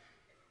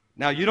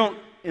 Now,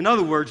 in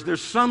other words,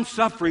 there's some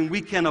suffering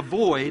we can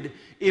avoid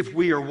if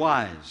we are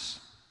wise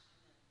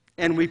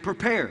and we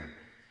prepare.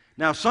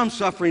 Now, some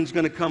suffering is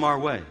going to come our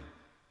way.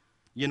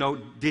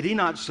 Did he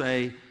not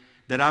say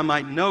that I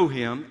might know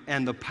him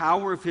and the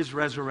power of his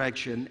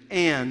resurrection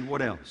and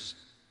what else?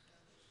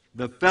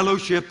 The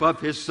fellowship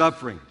of his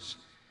sufferings.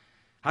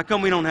 How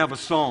come we don't have a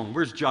song?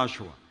 Where's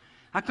Joshua?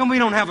 How come we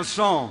don't have a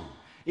song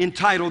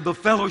entitled The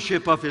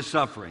Fellowship of His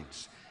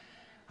Sufferings?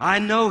 I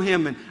know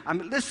him,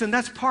 and listen,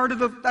 that's part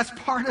of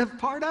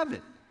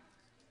it.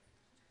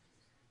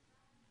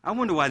 I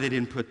wonder why they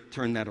didn't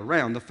turn that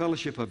around. The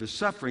fellowship of his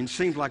suffering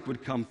seemed like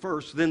would come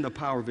first, then the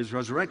power of his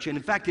resurrection.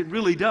 In fact, it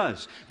really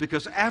does,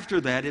 because after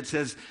that it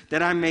says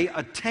that I may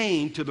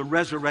attain to the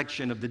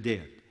resurrection of the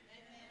dead.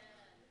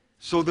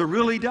 So there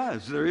really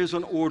does. There is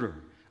an order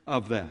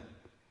of that.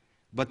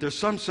 But there's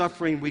some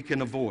suffering we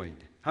can avoid.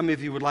 How many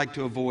of you would like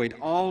to avoid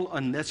all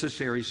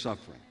unnecessary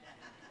suffering?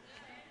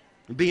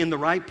 Be in the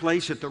right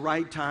place at the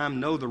right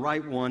time, know the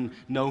right one,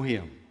 know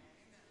him.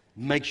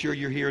 Make sure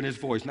you're hearing his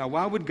voice. Now,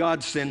 why would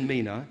God send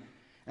Mina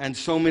and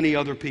so many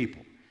other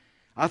people?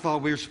 I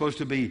thought we were supposed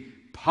to be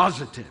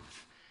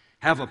positive,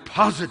 have a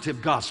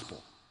positive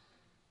gospel.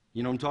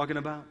 You know what I'm talking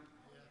about?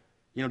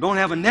 Don't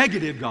have a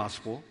negative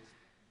gospel.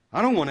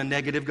 I don't want a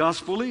negative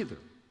gospel either.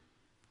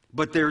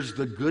 But there's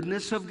the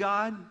goodness of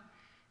God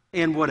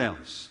and what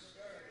else?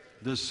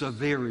 The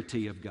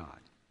severity of God.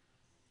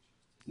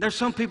 There's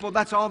some people,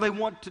 that's all they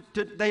want.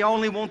 They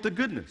only want the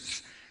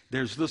goodness.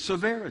 There's the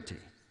severity.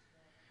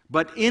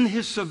 But in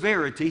his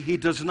severity, he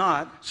does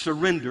not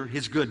surrender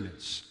his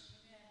goodness.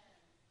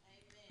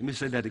 Let me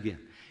say that again.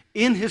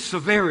 In his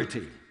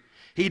severity,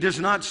 he does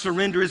not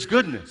surrender his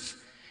goodness.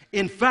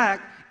 In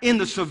fact, in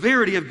the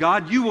severity of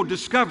God, you will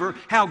discover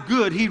how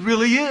good he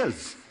really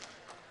is.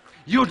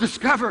 You'll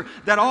discover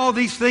that all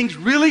these things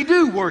really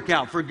do work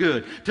out for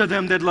good to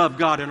them that love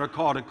God and are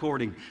called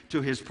according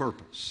to his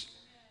purpose.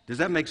 Does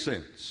that make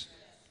sense?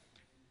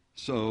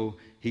 So,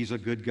 he's a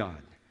good God.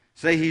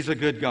 Say, he's a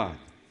good God.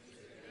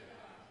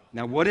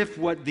 Now, what if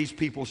what these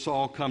people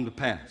saw come to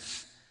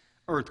pass?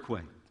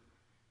 Earthquake.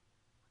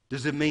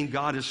 Does it mean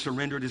God has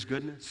surrendered his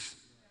goodness?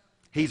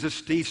 He's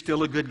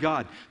still a good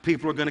God.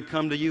 People are going to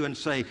come to you and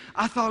say,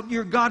 I thought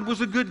your God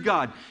was a good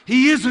God.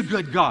 He is a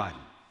good God.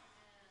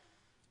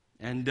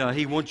 And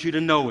he wants you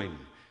to know him.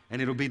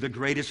 And it'll be the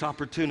greatest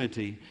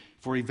opportunity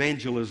for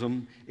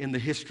evangelism in the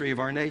history of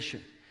our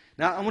nation.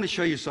 Now, I want to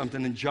show you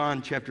something in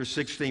John chapter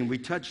 16. We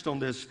touched on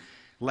this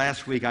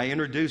last week. I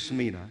introduced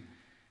Mina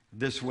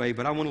this way,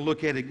 but I want to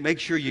look at it. Make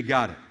sure you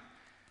got it.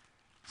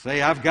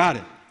 Say, I've got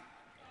it.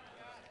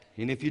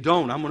 And if you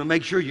don't, I'm going to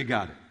make sure you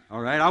got it.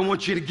 All right? I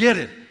want you to get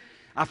it.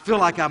 I feel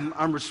like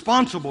I'm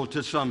responsible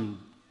to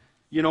some,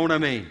 you know what I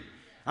mean?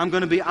 I'm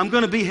going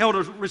to be held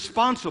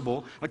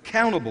responsible,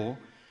 accountable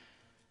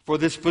for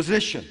this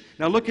position.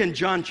 Now look in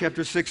John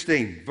chapter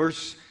 16,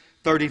 verse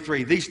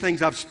 33. These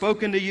things I've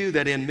spoken to you,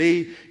 that in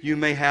me you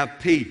may have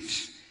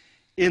peace.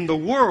 In the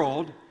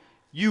world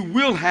you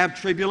will have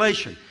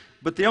tribulation.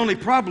 But the only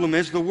problem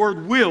is the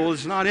word will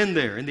is not in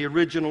there in the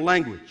original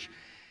language.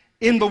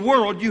 In the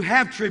world you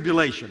have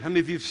tribulation. How many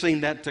of you have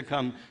seen that to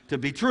come to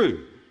be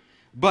true?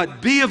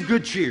 But be of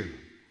good cheer.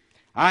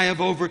 I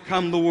have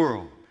overcome the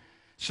world.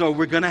 So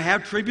we're going to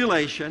have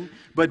tribulation,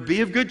 but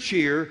be of good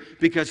cheer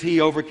because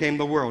he overcame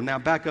the world. Now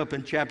back up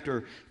in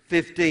chapter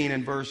 15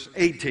 and verse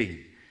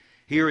 18.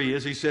 Here he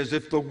is. He says,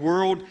 if the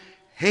world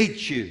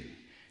hates you,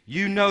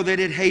 you know that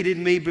it hated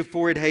me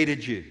before it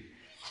hated you.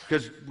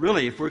 Because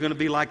really, if we're going to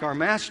be like our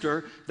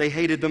master, they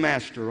hated the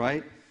master,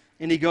 right?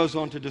 And he goes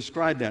on to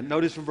describe that.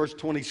 Notice from verse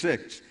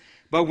 26.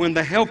 But when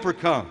the helper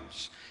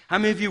comes, how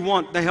many of you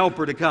want the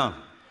helper to come?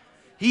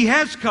 He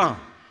has come.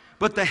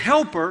 But the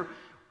helper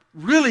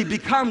really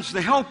becomes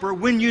the helper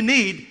when you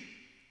need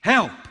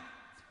help.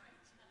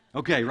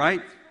 Okay,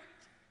 right?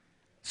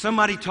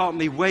 Somebody taught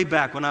me way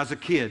back when I was a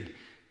kid,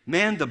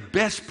 man, the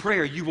best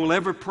prayer you will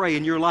ever pray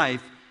in your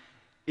life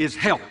is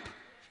help.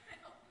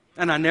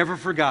 And I never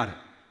forgot it.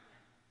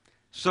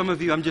 Some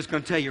of you, I'm just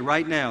going to tell you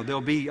right now,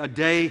 there'll be a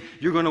day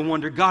you're going to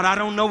wonder, God, I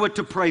don't know what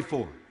to pray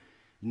for.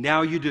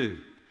 Now you do.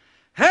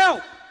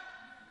 Help!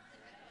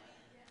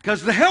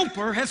 Because the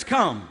helper has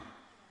come.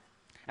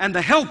 And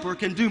the helper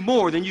can do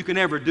more than you can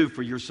ever do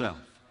for yourself.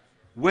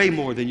 Way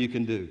more than you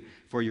can do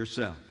for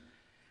yourself.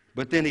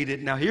 But then he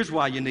did. Now here's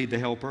why you need the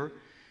helper.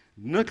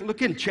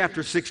 Look in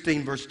chapter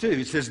 16, verse 2.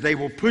 It says, they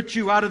will put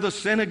you out of the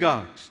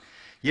synagogues.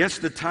 Yes,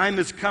 the time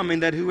is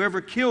coming that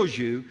whoever kills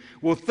you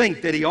will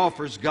think that he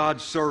offers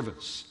God's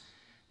service.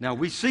 Now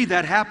we see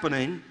that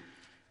happening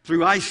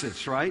through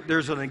ISIS, right?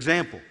 There's an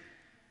example.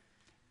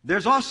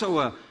 There's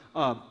also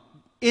a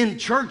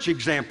in-church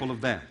example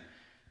of that.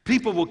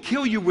 People will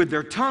kill you with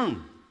their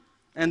tongue.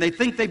 And they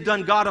think they've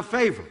done God a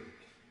favor.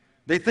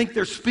 They think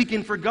they're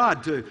speaking for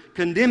God to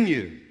condemn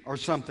you or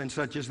something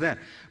such as that.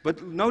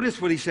 But notice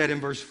what he said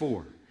in verse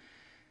 4.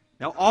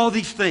 Now, all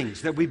these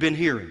things that we've been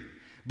hearing,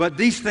 but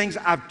these things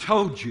I've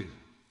told you,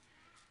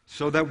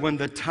 so that when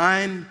the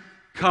time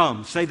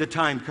comes, say the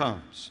time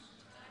comes,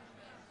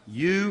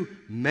 you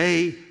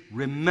may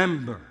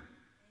remember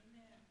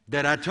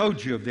that I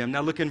told you of them.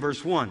 Now look in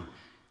verse 1.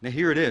 Now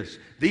here it is.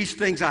 These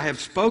things I have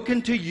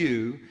spoken to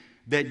you,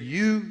 that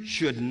you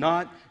should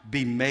not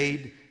be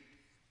made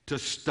to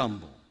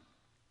stumble.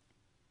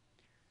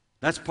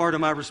 That's part of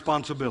my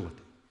responsibility.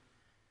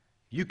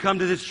 You come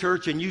to this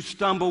church and you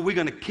stumble, we're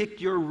going to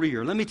kick your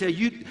rear. Let me tell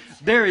you,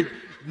 there is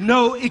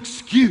no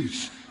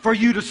excuse for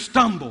you to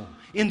stumble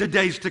in the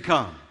days to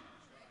come.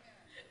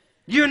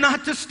 You're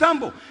not to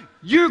stumble.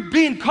 You're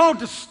being called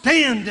to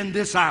stand in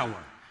this hour.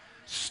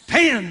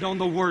 Stand on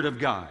the Word of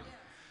God.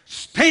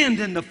 Stand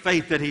in the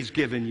faith that He's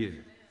given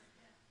you.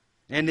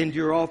 And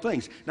endure all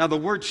things. Now the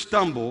word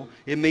stumble,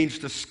 it means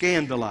to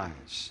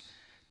scandalize,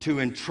 to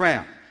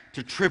entrap,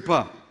 to trip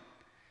up,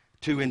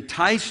 to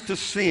entice to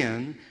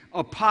sin,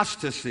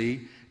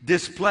 apostasy,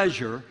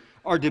 displeasure,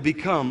 or to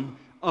become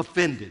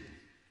offended.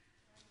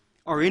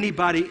 Are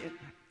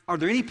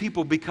there any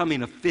people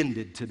becoming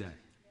offended today?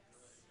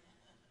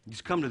 You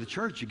just come to the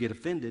church, you get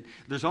offended.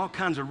 There's all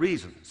kinds of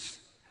reasons.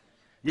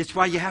 That's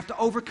why you have to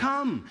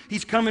overcome.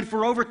 He's coming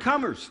for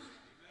overcomers.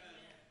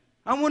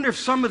 I wonder if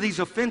some of these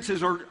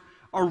offenses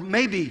are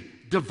maybe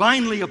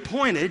divinely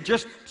appointed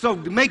just so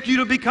to make you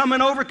to become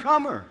an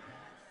overcomer.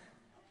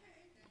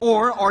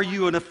 Or are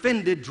you an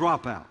offended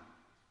dropout?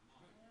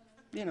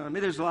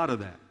 There's a lot of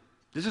that.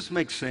 Does this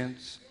make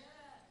sense?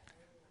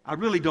 I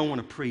really don't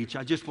want to preach.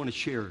 I just want to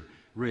share,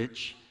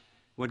 Rich,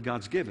 what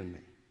God's given me.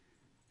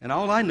 And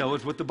all I know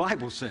is what the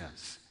Bible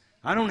says.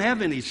 I don't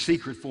have any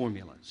secret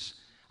formulas.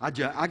 I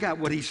got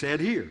what He said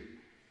here.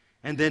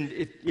 And then,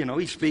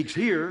 He speaks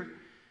here,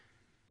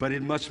 but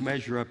it must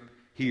measure up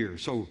here.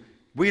 So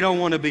we don't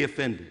want to be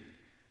offended.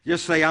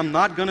 Just say, I'm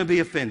not going to be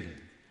offended.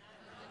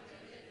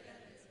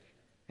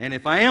 And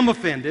if I am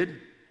offended,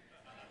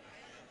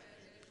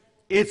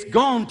 it's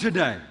gone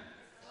today.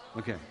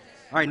 Okay. All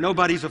right,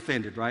 nobody's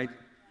offended, right?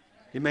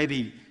 It may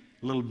be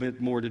a little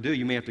bit more to do.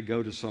 You may have to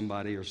go to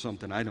somebody or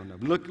something. I don't know.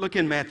 Look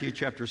in Matthew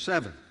chapter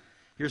 7.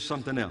 Here's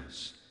something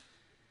else.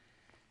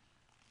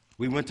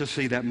 We went to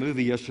see that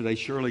movie yesterday.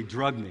 Shirley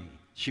drugged me.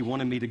 She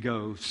wanted me to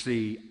go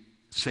see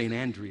St.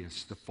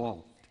 Andreas, the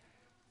Fault.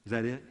 Is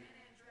that it?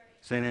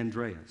 St.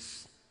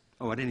 Andreas.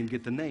 Oh, I didn't even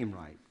get the name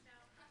right.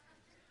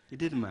 It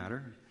didn't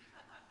matter.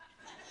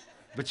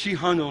 But she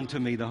hung on to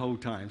me the whole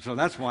time, so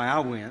that's why I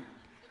went.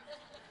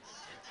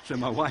 So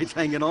my wife's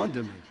hanging on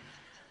to me.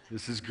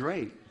 This is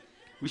great.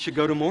 We should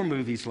go to more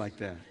movies like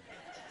that.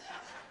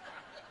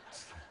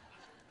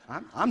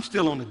 I'm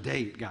still on a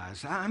date,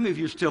 guys. How many of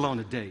you are still on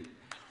a date?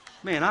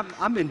 Man,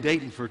 I've been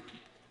dating for,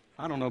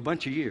 a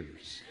bunch of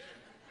years.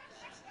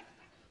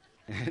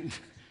 And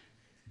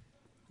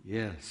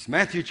yes,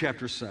 Matthew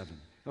chapter 7.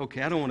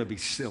 Okay, I don't want to be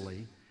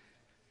silly.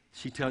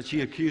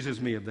 She accuses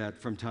me of that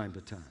from time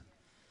to time.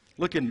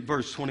 Look in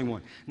verse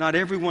 21. Not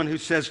everyone who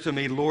says to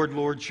me, Lord,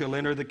 Lord, shall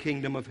enter the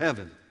kingdom of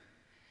heaven,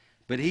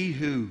 but he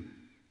who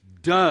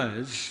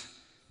does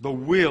the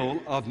will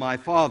of my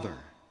Father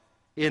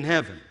in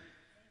heaven.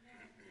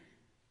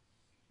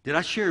 Did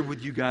I share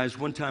with you guys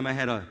one time I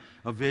had a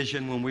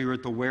vision when we were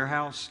at the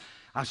warehouse?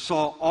 I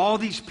saw all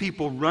these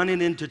people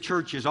running into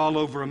churches all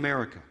over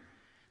America.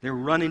 They were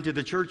running to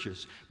the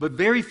churches, but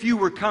very few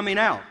were coming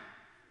out.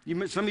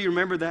 Some of you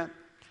remember that?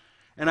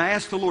 And I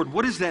asked the Lord,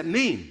 what does that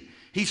mean?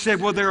 He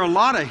said, well, there are a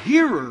lot of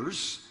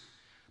hearers,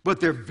 but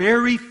there are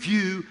very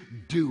few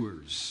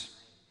doers.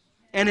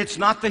 And it's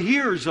not the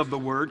hearers of the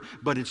word,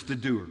 but it's the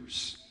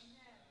doers.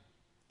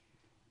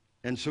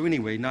 And so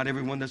anyway, not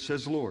everyone that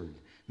says Lord.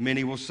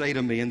 Many will say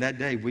to me in that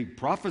day, we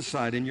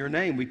prophesied in your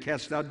name, we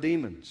cast out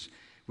demons,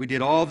 we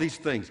did all these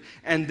things.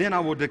 And then I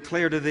will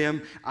declare to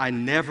them, I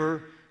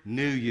never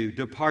knew you.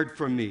 Depart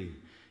from me,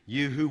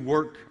 you who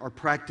work or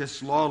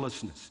practice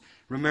lawlessness.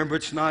 Remember,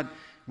 it's not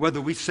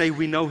whether we say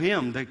we know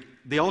him.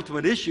 The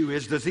ultimate issue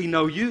is, does he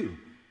know you?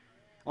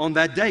 On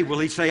that day, will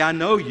he say, I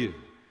know you,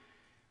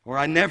 or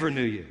I never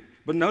knew you?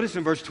 But notice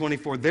in verse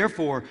 24,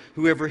 therefore,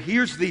 whoever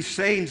hears these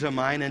sayings of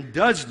mine and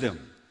does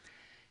them,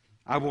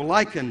 I will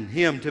liken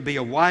him to be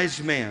a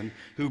wise man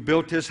who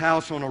built his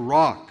house on a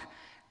rock.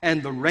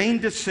 And the rain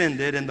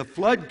descended, and the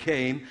flood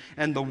came,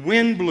 and the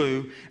wind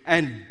blew,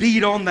 and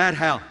beat on that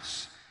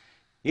house.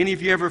 Any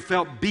of you ever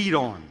felt beat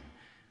on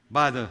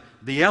by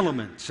the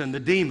elements and the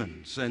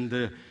demons and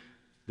the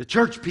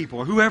church people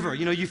or whoever?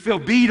 You feel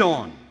beat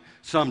on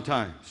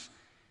sometimes.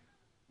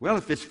 Well,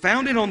 if it's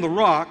founded on the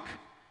rock,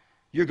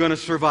 you're going to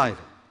survive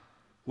it,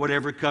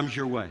 whatever comes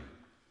your way.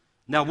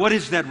 Now, what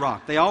is that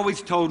rock? They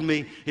always told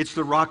me it's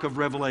the rock of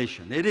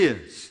revelation. It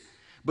is.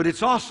 But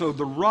it's also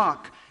the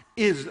rock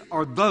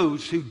are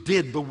those who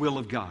did the will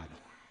of God.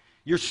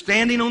 You're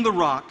standing on the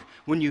rock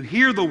when you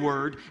hear the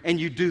word and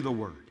you do the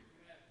word.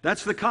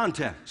 That's the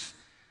context.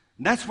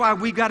 And that's why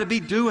we got to be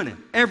doing it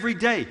every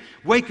day.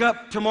 Wake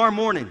up tomorrow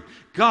morning.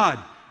 God,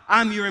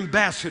 I'm your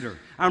ambassador.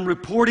 I'm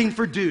reporting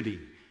for duty.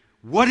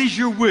 What is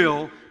your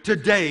will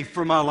today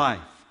for my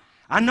life?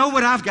 I know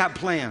what I've got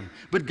planned,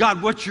 but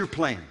God, what's your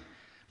plan?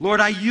 Lord,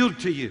 I yield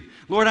to you.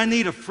 Lord, I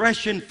need a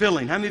fresh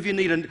infilling. How many of you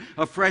need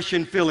a fresh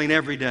infilling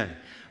every day?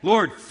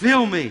 Lord,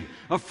 fill me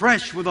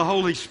afresh with the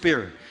Holy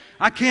Spirit.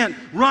 I can't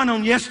run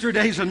on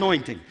yesterday's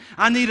anointing.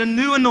 I need a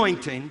new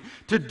anointing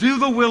to do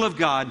the will of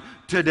God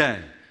today.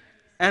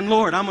 And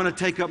Lord, I'm going to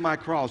take up my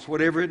cross,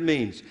 whatever it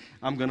means.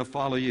 I'm going to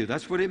follow you.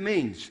 That's what it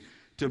means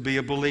to be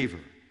a believer.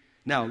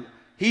 Now,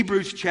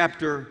 Hebrews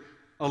chapter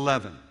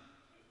 11.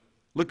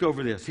 Look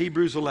over this.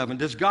 Hebrews 11.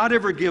 Does God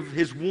ever give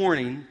His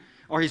warning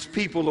or His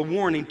people a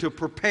warning to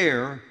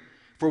prepare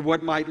for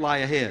what might lie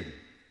ahead?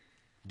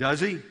 Does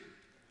He?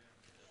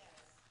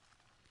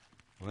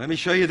 Well, let me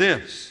show you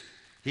this.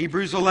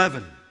 Hebrews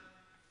 11.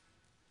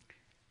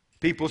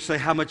 People say,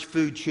 how much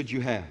food should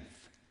you have?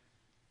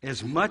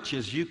 As much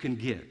as you can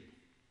get.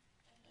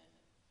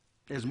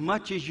 As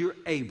much as you're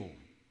able.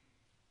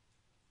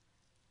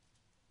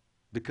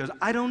 Because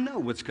I don't know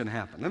what's going to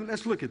happen.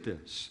 Let's look at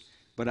this.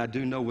 But I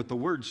do know what the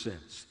Word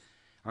says.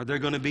 Are there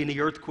going to be any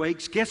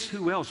earthquakes? Guess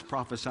who else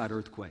prophesied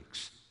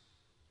earthquakes?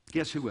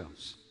 Guess who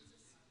else?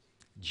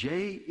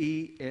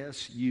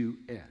 Jesus.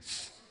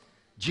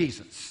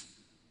 Jesus.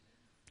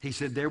 He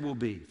said there will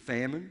be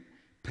famine,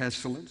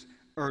 pestilence,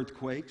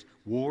 earthquakes,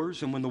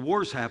 wars. And when the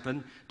wars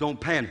happen, don't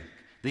panic.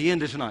 The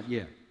end is not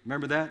yet.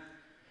 Remember that?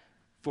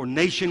 For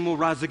nation will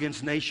rise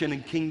against nation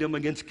and kingdom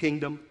against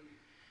kingdom.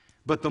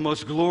 But the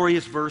most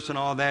glorious verse in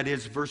all that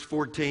is verse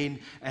 14,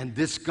 and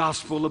this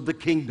gospel of the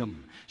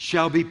kingdom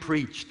shall be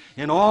preached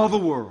in all the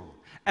world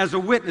as a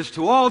witness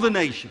to all the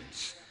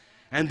nations,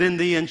 and then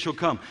the end shall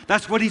come.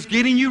 That's what He's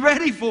getting you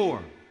ready for.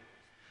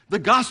 The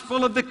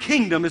gospel of the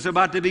kingdom is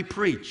about to be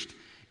preached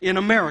in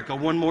America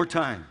one more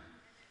time.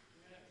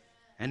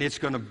 And it's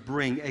going to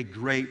bring a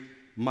great,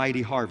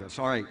 mighty harvest.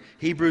 All right,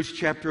 Hebrews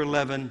chapter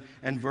 11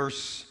 and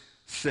verse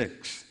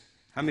 6.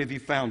 How many of you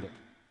found it?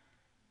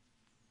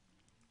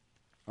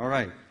 All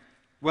right.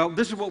 Well,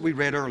 this is what we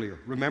read earlier.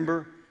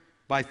 Remember?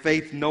 By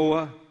faith,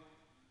 Noah,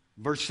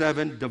 verse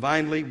 7,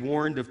 divinely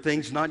warned of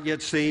things not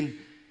yet seen,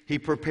 he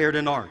prepared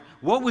an ark.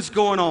 What was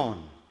going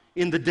on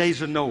in the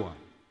days of Noah?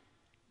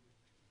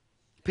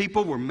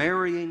 People were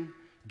marrying,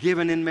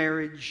 giving in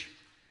marriage,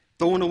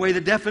 throwing away the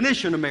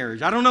definition of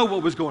marriage. I don't know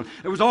what was going on.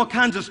 There was all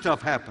kinds of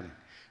stuff happening.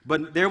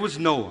 But there was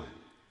Noah.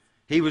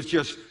 He was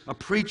just a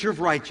preacher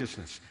of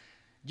righteousness.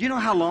 Do you know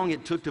how long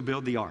it took to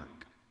build the ark?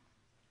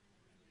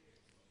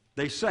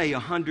 They say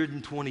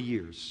 120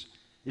 years.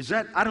 Is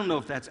that, I don't know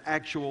if that's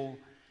actual,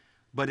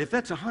 but if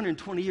that's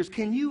 120 years,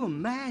 can you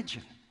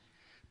imagine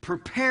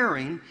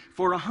preparing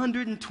for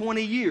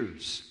 120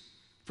 years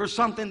for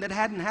something that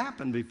hadn't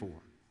happened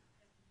before?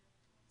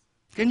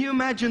 Can you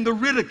imagine the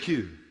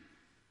ridicule?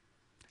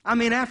 I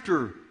mean,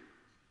 after,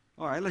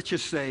 all right, let's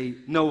just say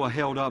Noah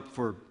held up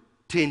for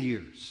 10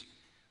 years.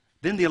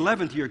 Then the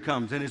 11th year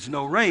comes and it's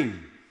no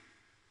rain.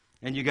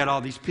 And you got all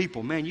these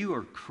people. Man, you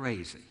are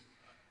crazy.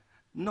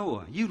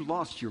 Noah, you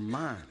lost your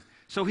mind.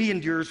 So he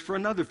endures for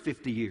another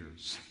 50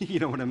 years. You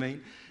know what I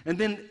mean? And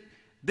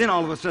then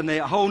all of a sudden,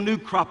 a whole new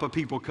crop of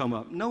people come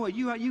up. Noah,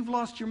 you've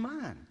lost your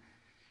mind.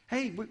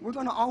 Hey, we're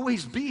going to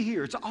always be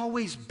here. It's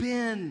always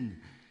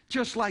been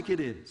just like it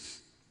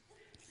is.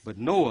 But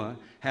Noah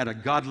had a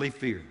godly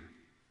fear,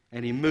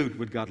 and he moved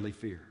with godly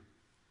fear.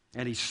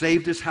 And he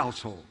saved his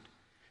household.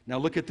 Now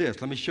look at this.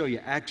 Let me show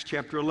you. Acts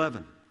chapter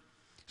 11.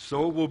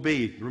 So it will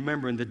be,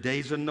 remember, in the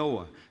days of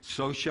Noah,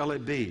 so shall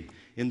it be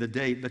in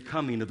the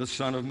coming of the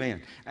Son of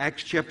Man.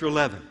 Acts chapter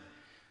 11.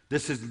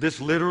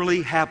 This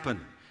literally happened.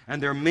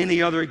 And there are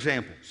many other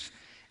examples.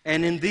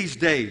 And in these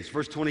days,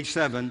 verse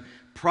 27,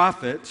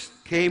 prophets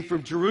came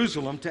from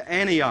Jerusalem to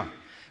Antioch.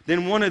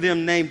 Then one of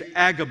them named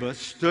Agabus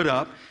stood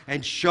up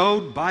and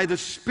showed by the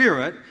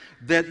Spirit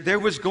that there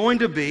was going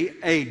to be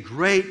a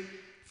great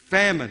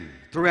famine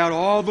throughout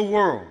all the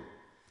world,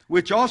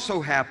 which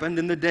also happened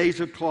in the days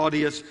of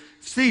Claudius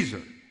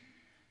Caesar.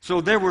 So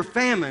there were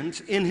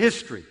famines in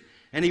history.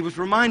 And he was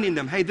reminding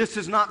them, hey, this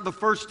is not the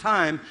first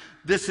time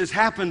this has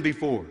happened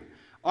before.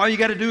 All you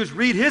got to do is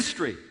read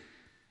history.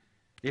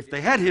 If they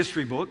had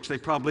history books, they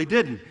probably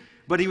didn't.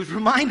 But he was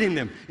reminding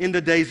them in the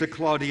days of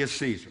Claudius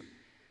Caesar.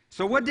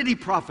 So what did he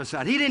prophesy?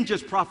 He didn't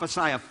just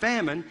prophesy a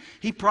famine.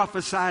 He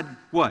prophesied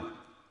what?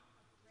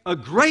 A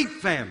great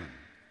famine.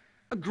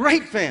 A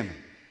great famine.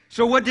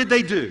 So what did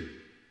they do?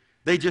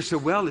 They just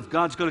said, well, if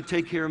God's going to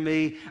take care of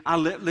me,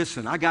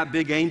 listen, I got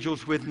big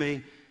angels with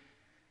me.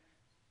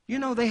 You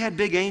know, they had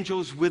big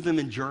angels with them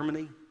in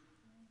Germany.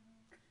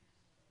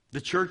 The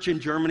church in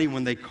Germany,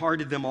 when they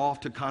carted them off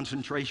to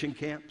concentration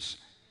camps,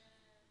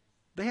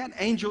 they had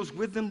angels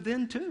with them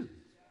then too.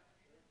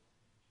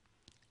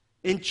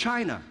 In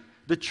China,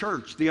 the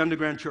church, the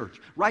underground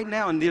church, right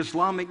now in the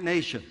Islamic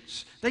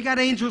nations, they got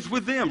angels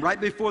with them right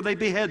before they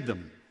behead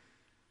them.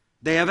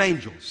 They have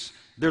angels.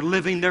 They're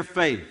living their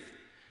faith.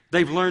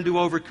 They've learned to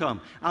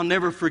overcome. I'll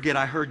never forget,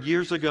 I heard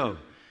years ago,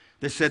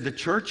 they said the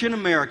church in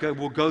America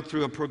will go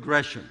through a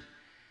progression.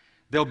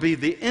 There'll be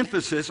the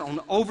emphasis on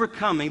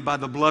overcoming by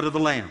the blood of the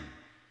Lamb.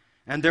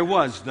 And there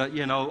was,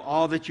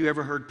 all that you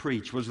ever heard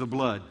preach was the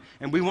blood.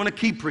 And we want to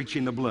keep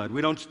preaching the blood.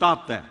 We don't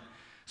stop that.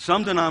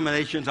 Some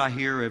denominations I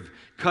hear have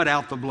cut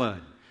out the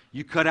blood.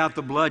 You cut out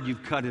the blood,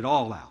 you've cut it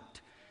all out.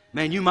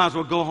 Man, you might as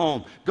well go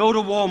home. Go to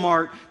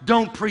Walmart.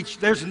 Don't preach.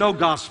 There's no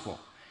gospel.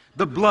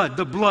 The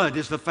blood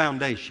is the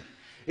foundation.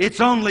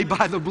 It's only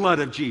by the blood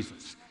of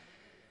Jesus.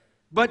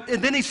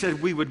 And then he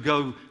said we would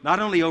go not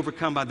only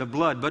overcome by the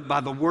blood, but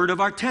by the word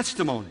of our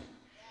testimony.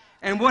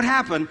 And what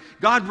happened?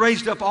 God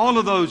raised up all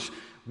of those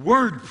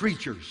word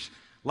preachers,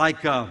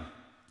 like,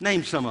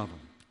 name some of them.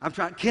 I'm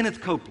trying,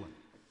 Kenneth Copeland,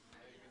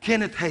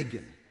 Kenneth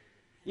Hagin,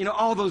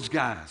 all those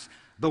guys,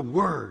 the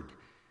word.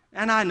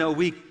 And I know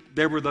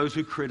there were those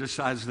who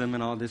criticized them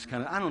and all this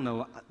kind of, I don't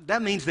know.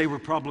 That means they were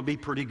probably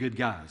pretty good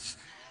guys.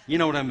 You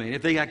know what I mean?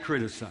 If they got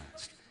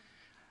criticized.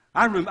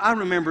 I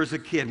remember as a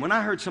kid, when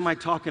I heard somebody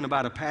talking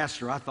about a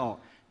pastor, I thought,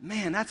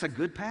 man, that's a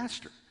good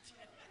pastor.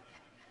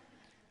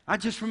 I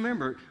just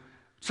remember,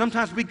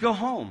 sometimes we'd go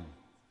home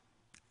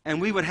and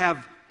we would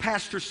have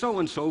Pastor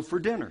so-and-so for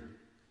dinner.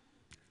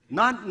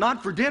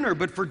 Not for dinner,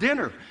 but for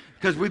dinner.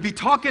 Because we'd be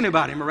talking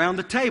about him around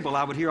the table.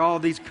 I would hear all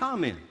these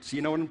comments.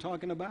 You know what I'm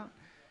talking about?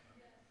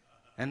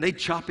 And they'd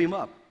chop him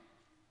up.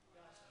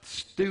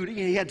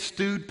 He had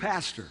stewed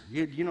pastor.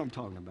 You know what I'm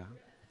talking about.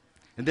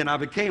 And then I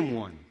became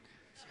one.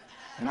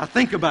 And I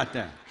think about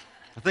that.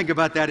 I think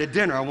about that at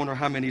dinner. I wonder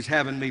how many's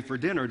having me for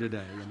dinner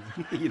today.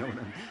 You know what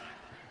I mean?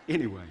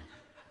 Anyway,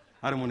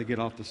 I don't want to get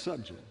off the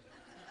subject.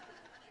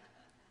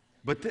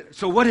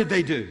 So what did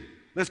they do?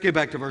 Let's get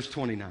back to verse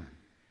 29.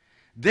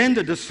 Then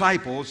the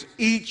disciples,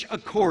 each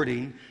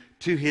according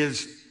to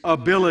his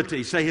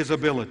ability. Say his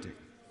ability.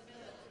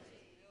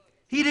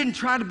 He didn't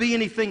try to be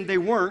anything they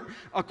weren't.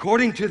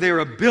 According to their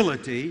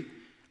ability.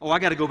 Oh, I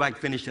got to go back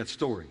and finish that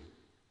story.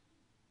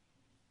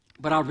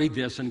 But I'll read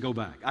this and go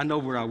back. I know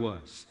where I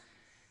was.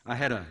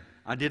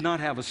 I did not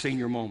have a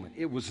senior moment.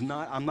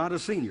 I'm not a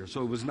senior,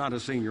 so it was not a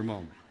senior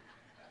moment.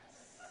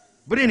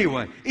 But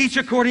anyway, each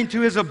according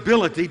to his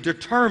ability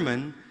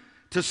determined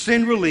to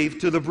send relief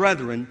to the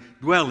brethren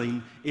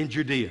dwelling in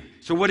Judea.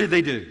 So what did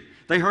they do?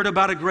 They heard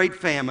about a great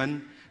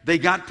famine. They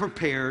got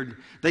prepared.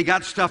 They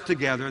got stuff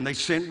together, and they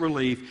sent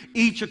relief,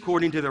 each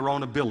according to their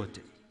own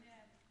ability.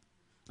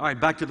 All right,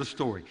 back to the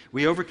story.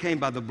 We overcame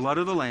by the blood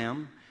of the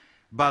Lamb,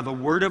 by the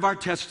word of our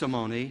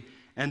testimony,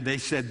 and they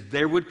said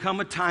there would come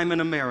a time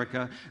in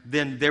America,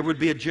 then there would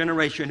be a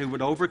generation who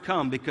would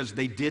overcome because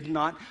they did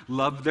not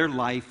love their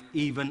life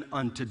even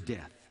unto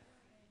death.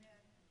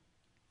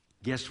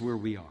 Guess where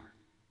we are?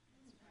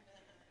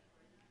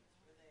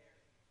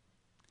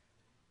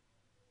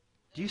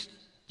 Do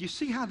you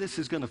see how this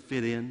is going to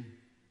fit in?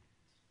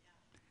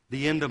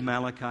 The end of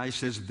Malachi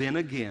says, then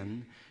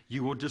again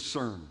you will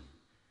discern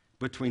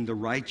between the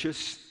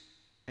righteous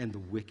and the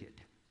wicked,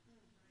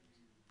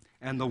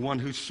 and the one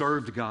who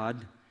served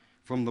God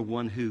from the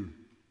one who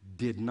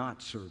did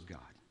not serve God.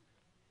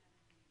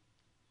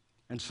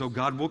 And so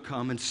God will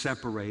come and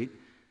separate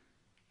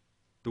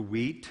the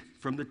wheat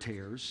from the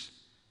tares.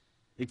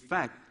 In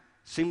fact,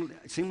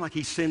 it seemed like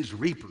he sends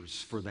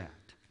reapers for that.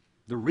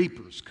 The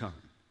reapers come,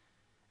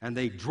 and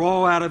they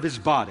draw out of his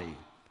body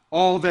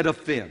all that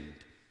offend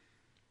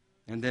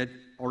and that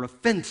are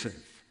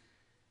offensive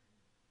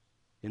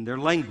in their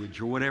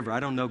language or whatever. I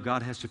don't know.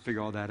 God has to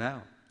figure all that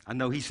out. I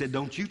know he said,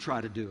 don't you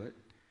try to do it.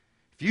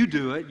 If you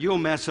do it, you'll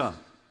mess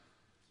up.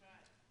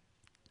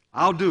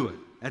 I'll do it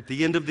at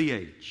the end of the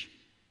age.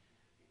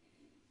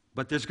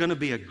 But there's going to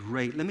be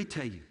let me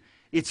tell you,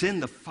 it's in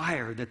the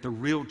fire that the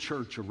real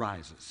church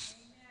arises.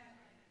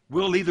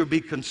 We'll either be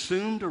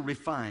consumed or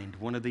refined,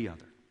 one or the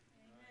other.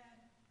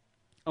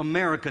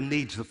 America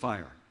needs the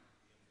fire.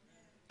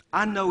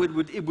 I know it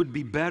would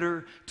be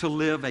better to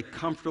live a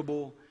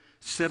comfortable,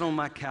 sit on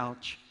my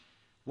couch,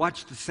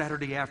 watch the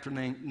Saturday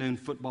afternoon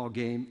football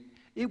game.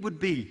 It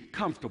would be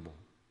comfortable.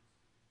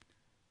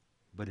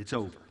 But it's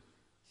over.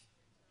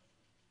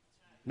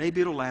 Maybe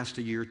it'll last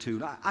a year or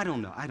two. I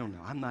don't know. I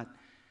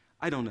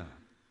don't know.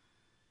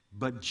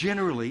 But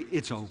generally,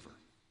 it's over.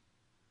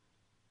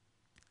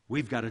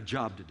 We've got a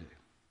job to do.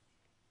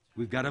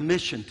 We've got a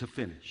mission to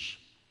finish.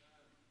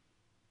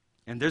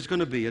 And there's going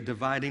to be a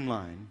dividing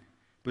line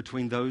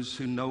between those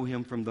who know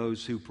him from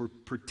those who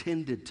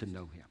pretended to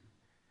know him.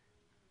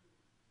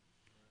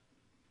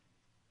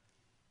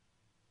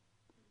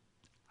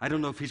 I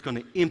don't know if he's going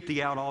to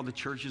empty out all the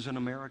churches in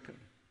America.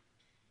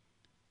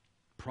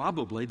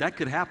 Probably. That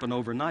could happen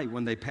overnight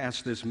when they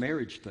pass this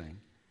marriage thing.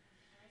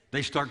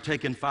 They start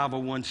taking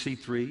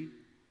 501c3.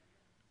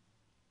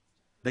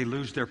 They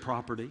lose their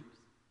property.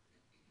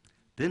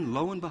 Then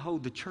lo and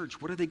behold, the church,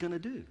 what are they going to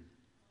do?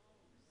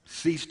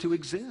 Cease to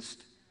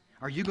exist?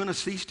 Are you going to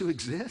cease to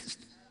exist?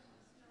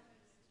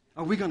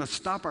 Are we going to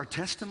stop our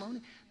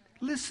testimony?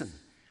 Listen,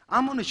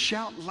 I'm going to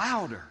shout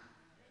louder.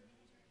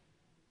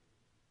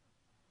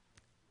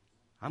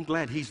 I'm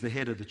glad he's the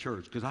head of the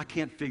church because I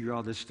can't figure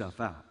all this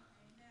stuff out.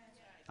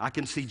 I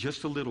can see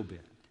just a little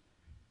bit.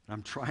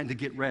 I'm trying to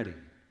get ready.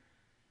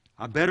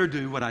 I better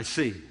do what I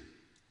see.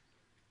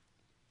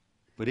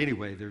 But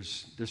anyway,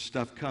 there's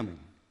stuff coming.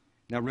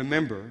 Now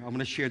remember, I'm going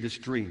to share this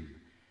dream.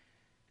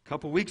 A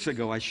couple weeks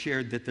ago, I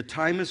shared that the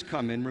time is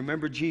coming.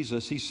 Remember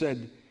Jesus, he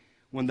said,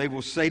 when they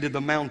will say to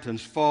the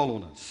mountains, fall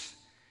on us,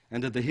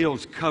 and to the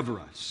hills, cover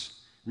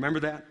us. Remember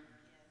that?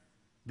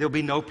 There'll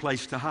be no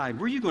place to hide.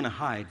 Where are you going to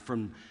hide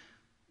from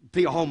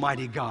the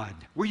Almighty God?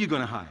 Where are you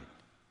going to hide?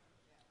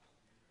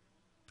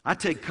 I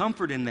take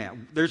comfort in that.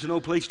 There's no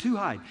place to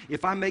hide.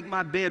 If I make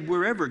my bed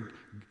wherever,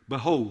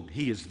 behold,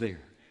 He is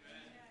there.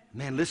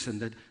 Man,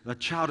 listen, the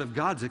child of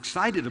God's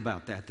excited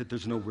about that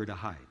there's nowhere to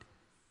hide.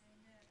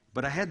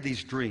 But I had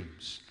these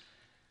dreams.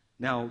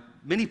 Now,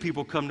 many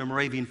people come to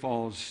Moravian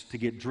Falls to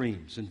get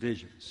dreams and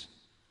visions.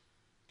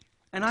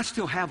 And I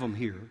still have them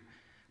here.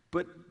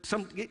 But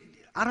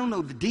I don't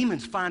know, the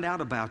demons find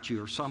out about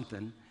you or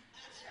something.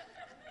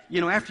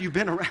 You know, after you've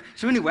been around.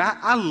 So anyway,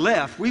 I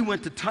left. We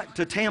went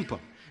to Tampa.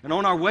 And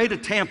on our way to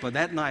Tampa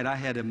that night, I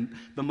had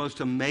the most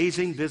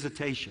amazing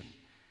visitation.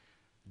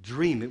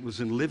 Dream. It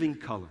was in living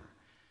color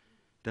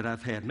that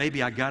I've had.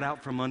 Maybe I got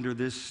out from under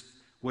this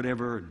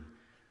whatever. And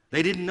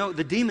they didn't know.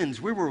 The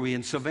demons, where were we?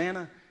 In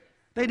Savannah?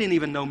 They didn't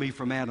even know me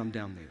from Adam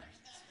down there.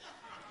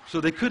 So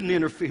they couldn't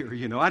interfere,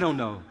 you know. I don't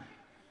know.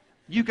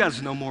 You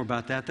guys know more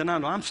about that than I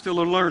know. I'm still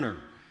a learner.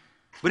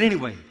 But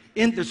anyway,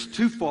 there's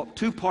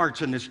two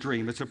parts in this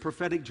dream. It's a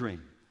prophetic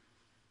dream.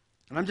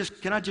 And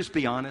can I just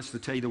be honest to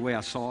tell you the way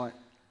I saw it?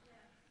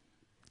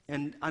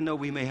 And I know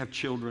we may have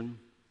children.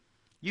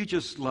 You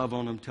just love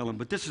on them, tell them.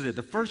 But this is it.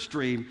 The first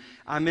dream,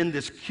 I'm in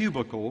this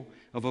cubicle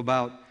of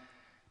about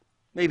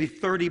maybe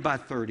 30 by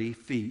 30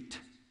 feet.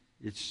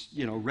 It's,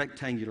 you know,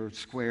 rectangular,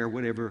 square,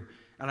 whatever.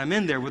 And I'm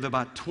in there with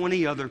about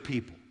 20 other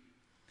people.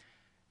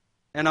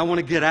 And I want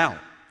to get out.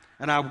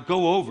 And I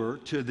go over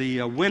to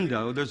the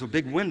window. There's a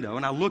big window.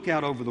 And I look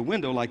out over the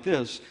window like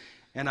this.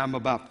 And I'm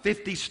about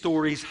 50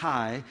 stories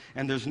high.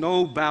 And there's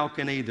no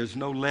balcony. There's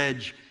no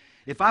ledge.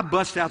 If I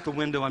bust out the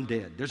window, I'm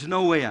dead. There's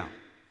no way out.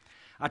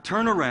 I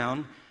turn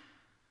around.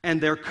 And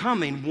they're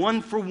coming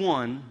one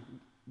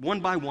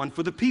by one,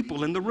 for the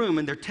people in the room.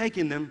 And they're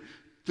taking them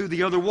through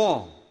the other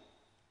wall.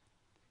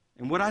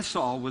 And what I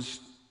saw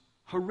was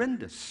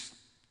horrendous.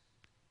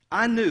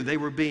 I knew they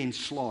were being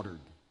slaughtered.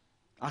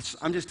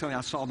 I'm just telling you,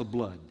 I saw the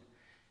blood.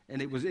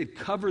 And it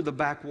covered the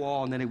back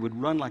wall, and then it would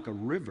run like a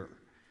river.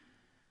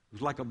 It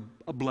was like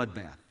a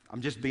bloodbath.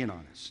 I'm just being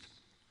honest.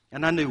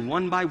 And I knew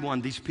one by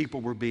one these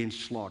people were being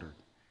slaughtered.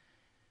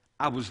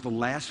 I was the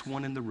last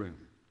one in the room.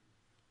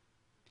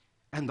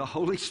 And the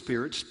Holy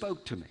Spirit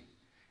spoke to me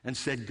and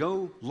said,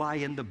 go lie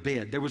in the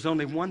bed. There was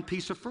only one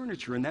piece of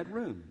furniture in that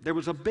room. There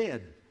was a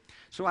bed.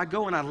 So I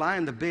go and I lie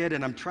in the bed,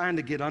 and I'm trying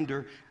to get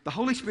under. The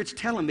Holy Spirit's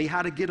telling me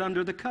how to get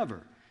under the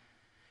cover.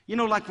 You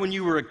know, like when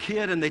you were a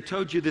kid and they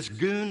told you this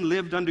goon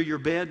lived under your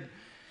bed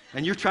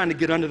and you're trying to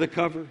get under the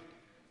cover?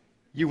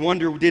 You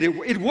wonder,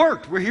 it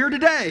worked. We're here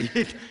today.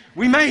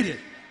 We made it.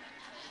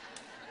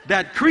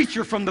 That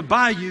creature from the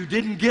bayou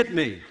didn't get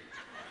me.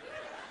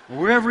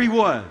 Wherever he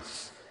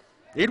was.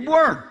 It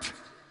worked.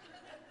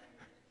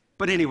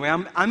 But anyway,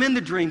 I'm in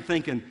the dream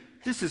thinking,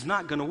 this is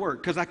not going to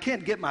work because I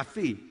can't get my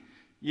feet,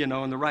 you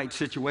know, in the right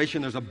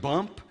situation. There's a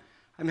bump.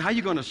 I mean, how are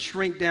you going to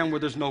shrink down where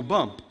there's no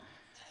bump?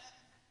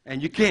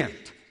 And you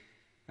can't.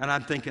 And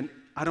I'm thinking,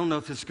 I don't know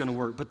if this is going to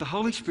work. But the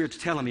Holy Spirit's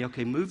telling me,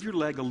 okay, move your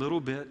leg a little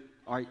bit.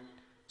 All right,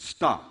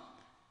 stop.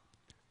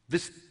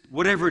 This,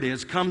 whatever it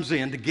is, comes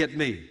in to get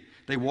me.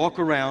 They walk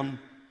around,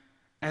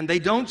 and they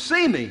don't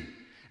see me.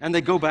 And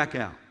they go back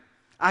out.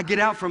 I get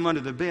out from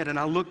under the bed, and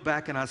I look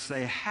back, and I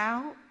say,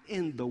 how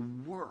in the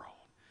world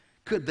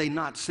could they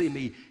not see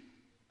me?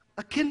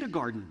 A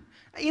kindergarten.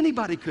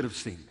 Anybody could have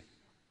seen me.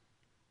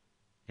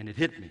 And it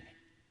hit me.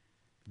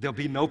 There'll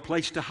be no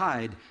place to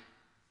hide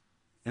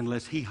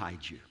unless He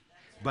hides you.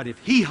 But if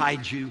He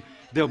hides you,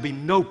 there'll be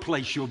no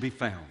place you'll be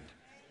found.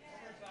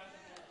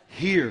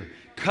 Here,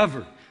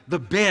 covered. The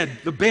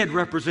bed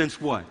represents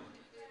what?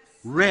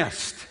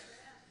 Rest.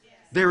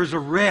 There is a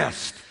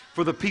rest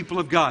for the people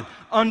of God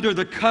under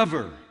the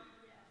cover.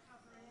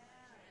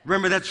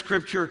 Remember that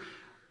scripture?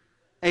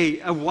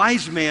 A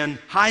wise man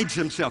hides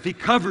himself. He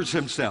covers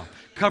himself,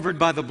 covered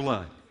by the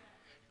blood.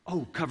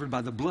 Oh, covered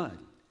by the blood.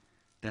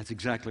 That's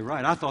exactly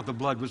right. I thought the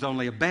blood was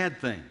only a bad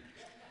thing.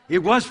 It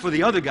was for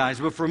the other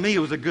guys, but for me it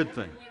was a good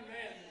thing.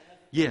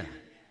 Yeah.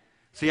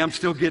 See, I'm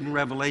still getting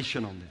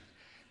revelation on that.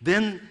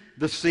 Then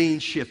the scene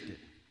shifted.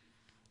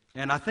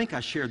 And I think I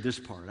shared this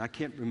part. I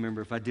can't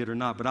remember if I did or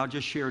not, but I'll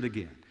just share it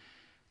again.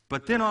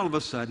 But then all of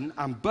a sudden,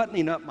 I'm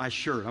buttoning up my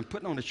shirt. I'm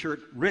putting on a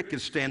shirt. Rick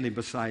is standing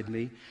beside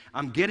me.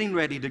 I'm getting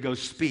ready to go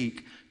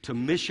speak to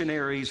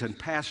missionaries and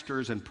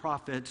pastors and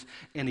prophets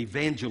and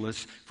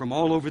evangelists from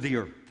all over the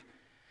earth.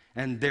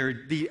 And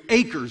the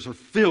acres are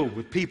filled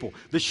with people.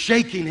 The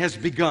shaking has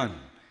begun.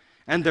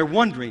 And they're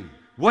wondering,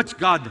 what's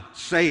God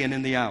saying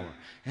in the hour?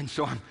 And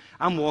so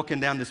I'm walking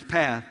down this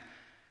path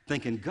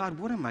thinking, God,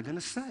 what am I going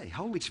to say?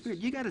 Holy Spirit,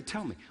 you got to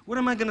tell me. What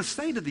am I going to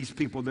say to these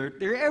people?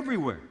 They're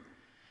everywhere.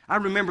 I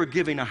remember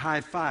giving a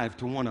high five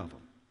to one of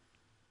them.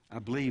 I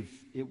believe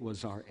it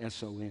was our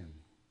SON.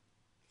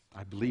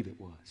 I believe it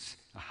was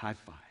a high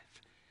five.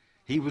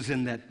 He was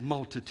in that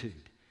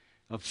multitude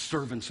of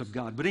servants of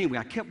God. But anyway,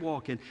 I kept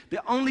walking.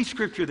 The only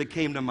scripture that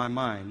came to my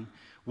mind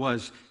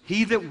was,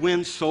 he that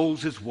wins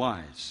souls is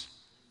wise.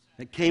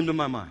 That came to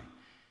my mind.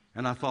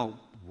 And I thought,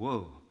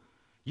 whoa,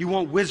 you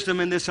want wisdom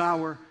in this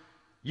hour?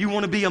 You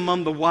want to be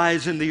among the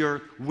wise in the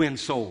earth, win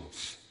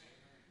souls.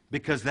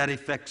 Because that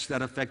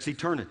affects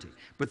eternity.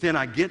 But then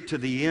I get to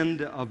the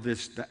end of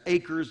this, the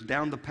acres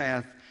down the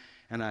path,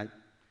 and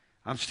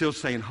I'm still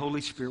saying, Holy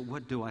Spirit,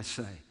 what do I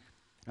say?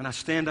 And I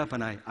stand up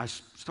and I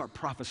start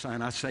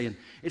prophesying. I say, and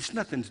it's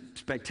nothing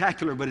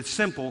spectacular, but it's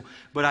simple.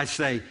 But I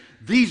say,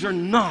 these are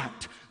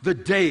not the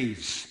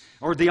days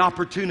or the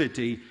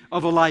opportunity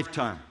of a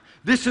lifetime.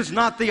 This is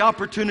not the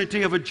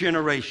opportunity of a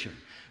generation.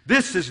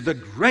 This is the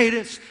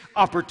greatest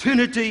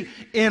opportunity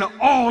in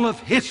all of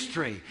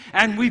history.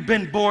 And we've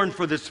been born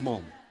for this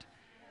moment.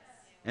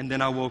 And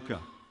then I woke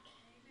up.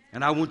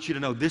 And I want you to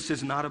know, this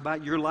is not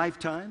about your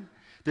lifetime.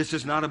 This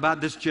is not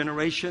about this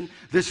generation.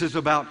 This is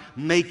about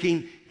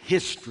making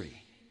history.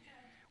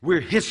 We're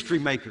history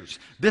makers.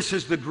 This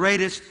is the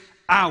greatest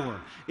hour.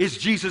 Is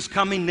Jesus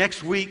coming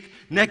next week,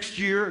 next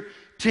year,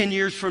 10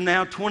 years from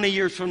now, 20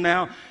 years from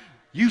now?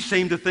 You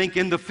seem to think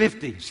in the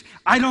 50s.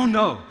 I don't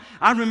know.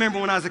 I remember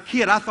when I was a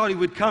kid, I thought he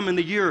would come in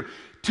the year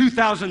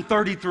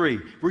 2033.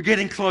 We're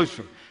getting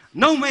closer.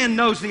 No man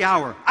knows the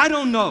hour. I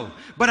don't know.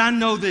 But I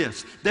know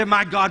this, that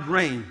my God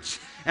reigns.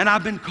 And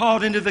I've been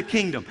called into the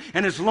kingdom.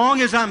 And as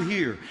long as I'm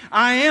here,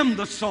 I am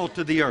the salt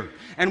of the earth.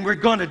 And we're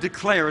going to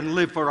declare and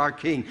live for our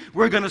King.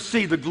 We're going to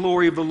see the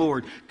glory of the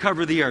Lord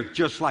cover the earth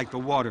just like the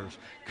waters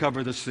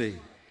cover the sea.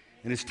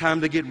 And it's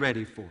time to get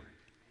ready for it.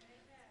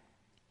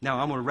 Now,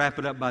 I'm going to wrap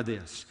it up by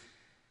this.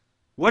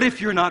 What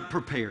if you're not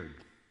prepared?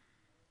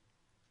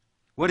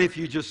 What if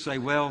you just say,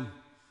 well,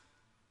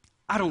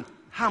 how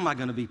am I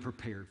going to be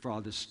prepared for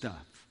all this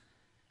stuff?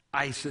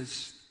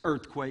 ISIS,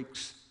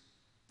 earthquakes,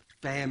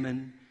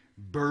 famine,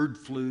 bird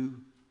flu.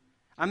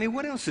 I mean,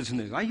 what else is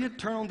new? You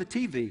turn on the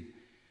TV.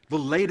 The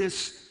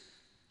latest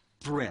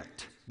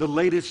threat, the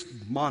latest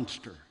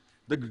monster,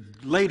 the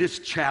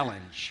latest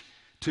challenge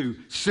to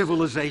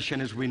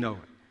civilization as we know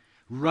it.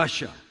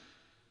 Russia.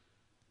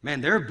 Man,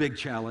 they're a big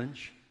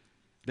challenge.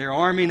 They're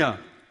arming up,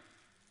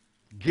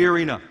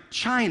 gearing up.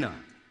 China.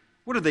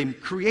 What are they,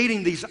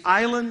 creating these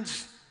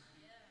islands?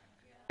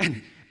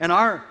 And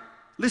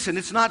listen,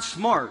 it's not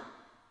smart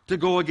to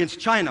go against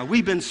China.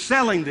 We've been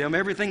selling them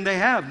everything they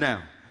have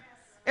now.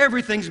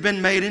 Everything's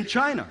been made in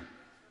China.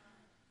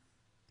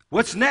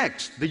 What's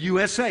next? The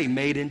USA,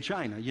 made in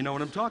China. You know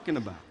what I'm talking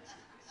about.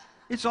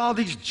 It's all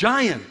these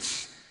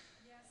giants.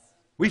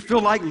 We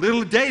feel like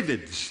little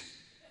Davids.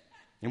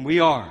 And we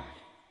are.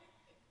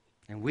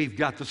 And we've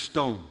got the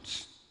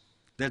stones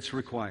that's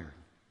required.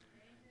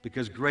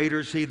 Because greater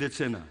is He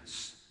that's in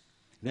us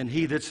than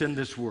he that's in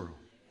this world.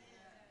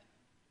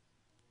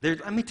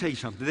 Let me tell you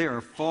something. There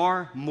are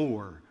far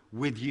more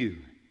with you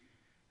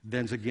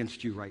than's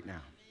against you right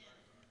now.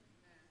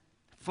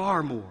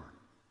 Far more.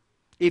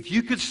 If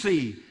you could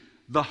see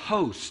the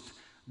host,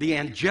 the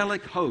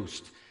angelic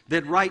host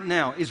that right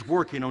now is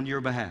working on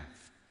your behalf,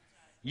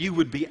 you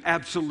would be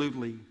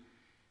absolutely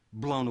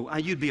blown away.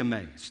 You'd be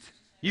amazed.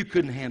 You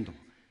couldn't handle.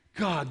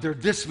 God, there are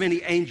this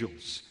many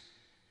angels.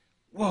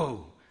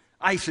 Whoa.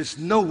 ISIS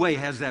no way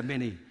has that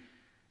many.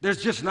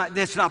 That's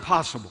not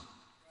possible.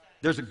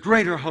 There's a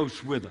greater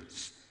host with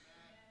us.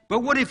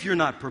 But what if you're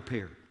not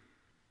prepared?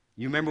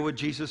 You remember what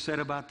Jesus said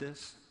about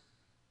this?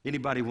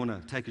 Anybody want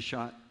to take a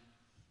shot?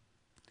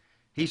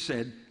 He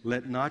said,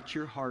 let not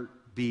your heart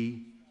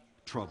be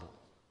troubled.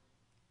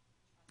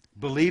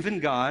 Believe in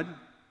God.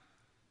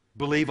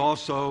 Believe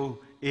also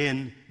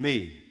in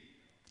me.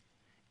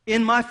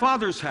 In my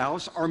Father's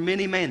house are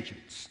many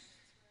mansions.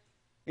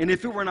 And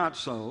if it were not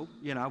so,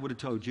 I would have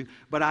told you.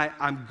 But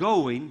I'm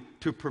going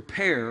to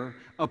prepare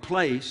a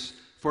place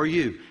for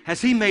you.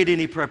 Has He made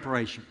any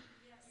preparation?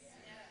 Yes.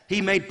 He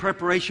made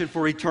preparation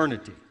for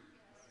eternity.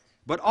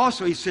 But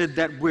also He said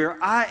that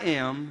where I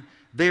am,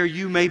 there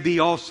you may be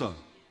also.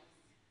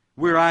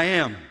 Where I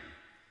am.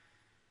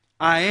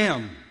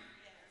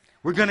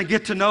 We're going to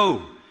get to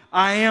know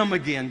I am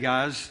again,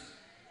 guys.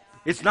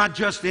 It's not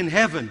just in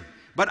heaven,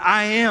 but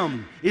I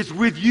am is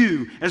with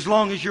you as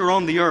long as you're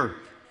on the earth.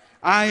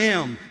 I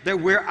am, that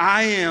where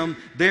I am,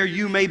 there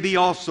you may be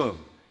also.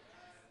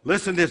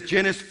 Listen to this.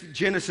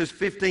 Genesis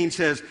 15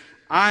 says,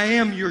 I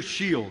am your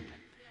shield,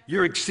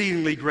 your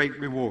exceedingly great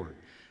reward.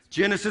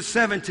 Genesis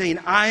 17,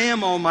 I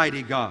am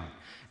Almighty God.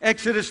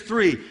 Exodus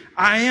 3,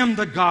 I am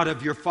the God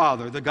of your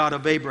father, the God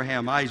of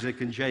Abraham,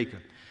 Isaac, and Jacob.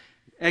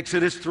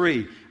 Exodus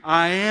 3,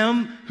 I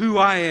am who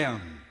I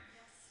am.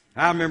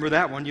 I remember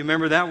that one. You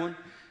remember that one?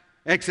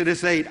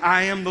 Exodus 8,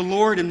 I am the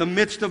Lord in the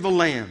midst of the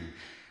land.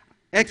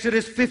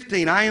 Exodus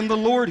 15, I am the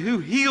Lord who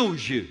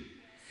heals you.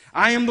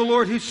 I am the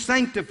Lord who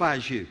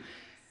sanctifies you.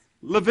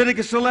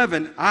 Leviticus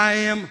 11, I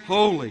am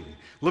holy.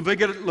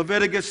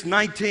 Leviticus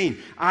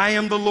 19, I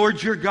am the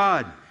Lord your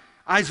God.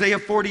 Isaiah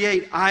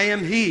 48, I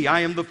am He. I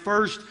am the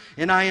first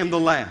and I am the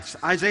last.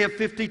 Isaiah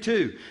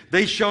 52,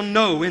 they shall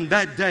know in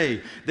that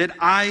day that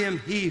I am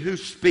He who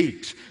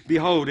speaks.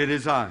 Behold, it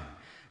is I.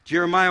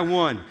 Jeremiah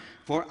 1,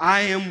 for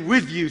I am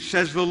with you,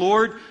 says the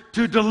Lord,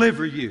 to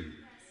deliver you.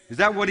 Is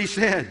that what He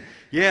said?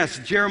 Yes,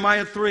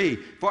 Jeremiah 3,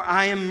 for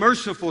I am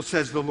merciful,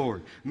 says the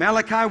Lord.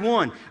 Malachi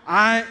 1,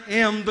 I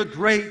am the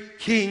great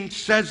king,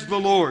 says the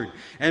Lord,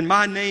 and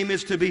my name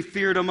is to be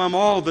feared among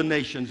all the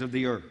nations of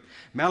the earth.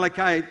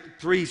 Malachi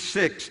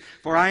 3:6,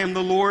 for I am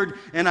the Lord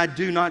and I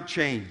do not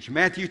change.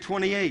 Matthew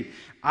 28,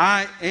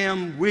 I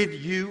am with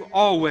you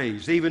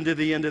always, even to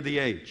the end of the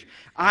age.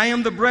 I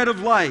am the bread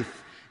of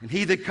life, and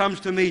he that comes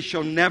to me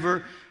shall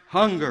never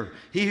hunger.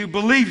 He who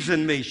believes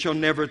in me shall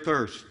never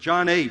thirst.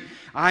 John 8,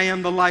 I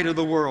am the light of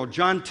the world.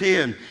 John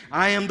 10,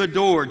 I am the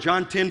door.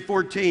 John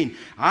 10:14,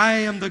 I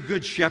am the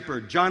good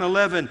shepherd. John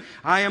 11,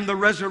 I am the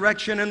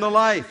resurrection and the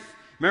life.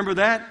 Remember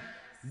that?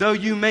 Though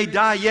you may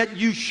die, yet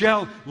you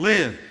shall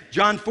live.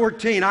 John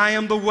 14, I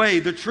am the way,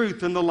 the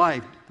truth, and the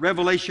life.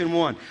 Revelation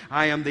 1,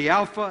 I am the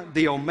Alpha,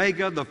 the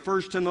Omega, the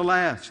first and the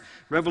last.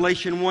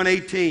 Revelation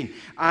 1:18,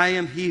 I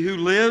am he who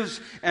lives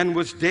and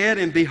was dead,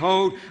 and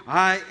behold,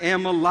 I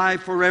am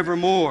alive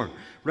forevermore.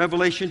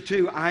 Revelation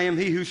 2, I am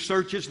he who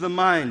searches the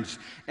minds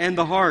and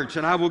the hearts,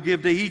 and I will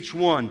give to each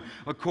one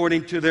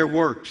according to their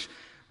works.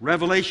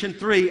 Revelation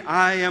 3,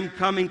 I am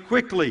coming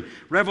quickly.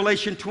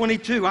 Revelation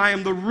 22, I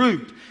am the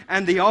root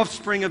and the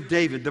offspring of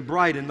David, the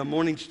bright and the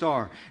morning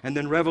star. And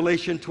then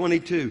Revelation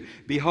 22,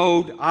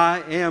 behold,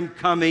 I am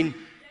coming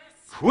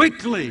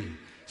quickly,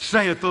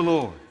 saith the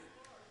Lord.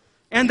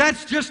 And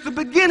that's just the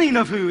beginning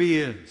of who he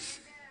is.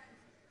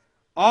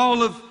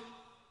 All of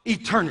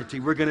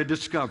eternity, we're going to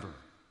discover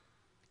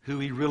who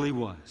he really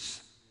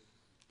was.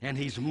 And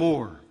he's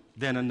more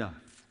than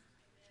enough.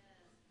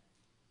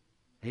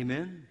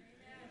 Amen?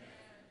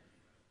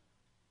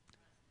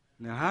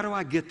 Now, how do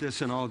I get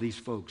this in all these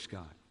folks,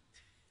 God?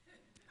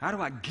 How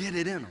do I get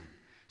it in them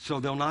so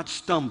they'll not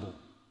stumble?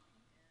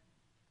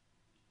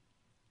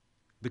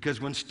 Because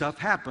when stuff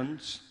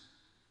happens,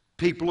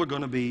 people are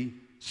going to be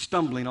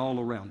stumbling all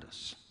around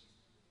us.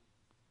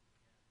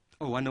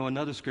 Oh, I know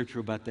another scripture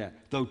about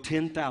that. Though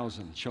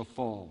 10,000 shall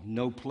fall,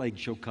 no plague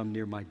shall come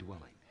near my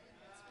dwelling.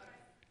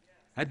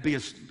 That'd be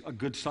a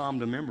good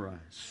psalm to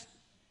memorize.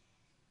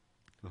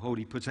 Behold,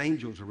 he puts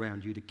angels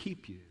around you to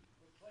keep you.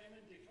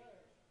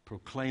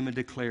 Proclaim and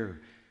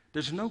declare.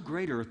 There's no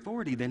greater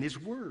authority than his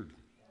word.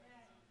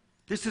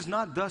 This is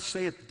not thus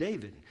saith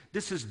David.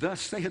 This is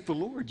thus saith the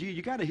Lord.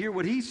 You got to hear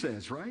what he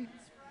says, right?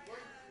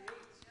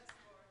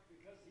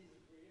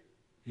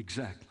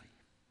 Exactly.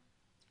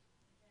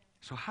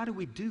 So how do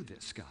we do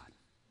this, God?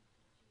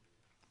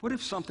 What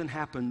if something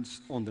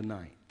happens on the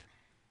night?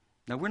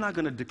 Now, we're not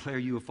going to declare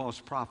you a false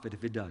prophet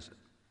if it doesn't.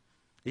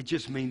 It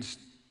just means,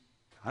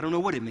 I don't know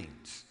what it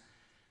means.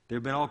 There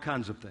have been all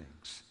kinds of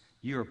things.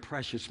 You're a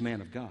precious man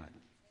of God.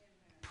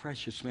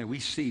 Precious man. We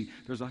see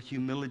there's a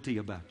humility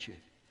about you.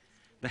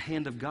 The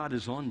hand of God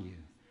is on you.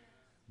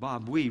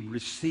 Bob, we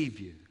receive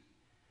you.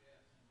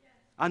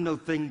 I know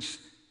things,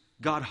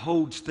 God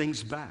holds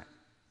things back.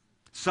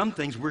 Some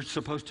things we're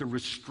supposed to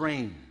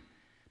restrain,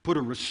 put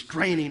a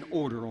restraining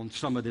order on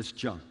some of this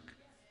junk.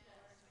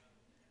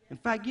 In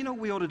fact, you know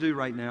what we ought to do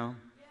right now?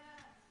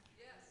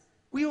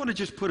 We ought to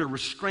just put a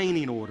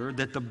restraining order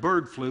that the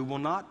bird flu will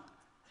not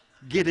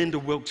get into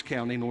Wilkes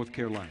County, North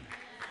Carolina.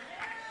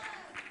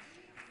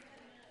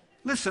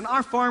 Listen,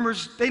 our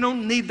farmers, they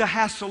don't need the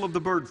hassle of the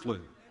bird flu.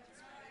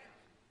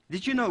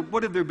 Did you know,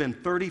 what have there been,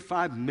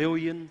 35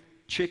 million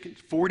chickens?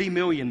 40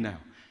 million now.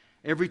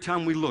 Every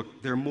time we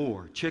look, there are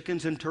more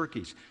chickens and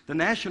turkeys. The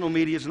national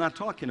media is not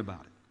talking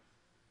about it.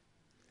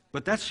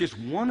 But that's just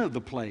one of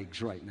the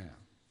plagues right now.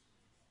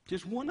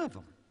 Just one of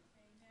them.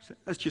 So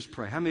let's just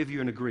pray. How many of you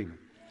are in agreement?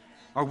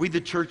 Are we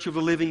the church of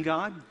the living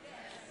God?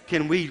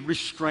 Can we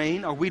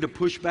restrain? Are we to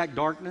push back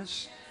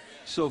darkness?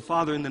 So,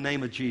 Father, in the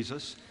name of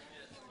Jesus,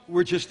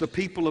 we're just the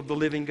people of the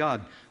living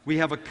God. We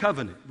have a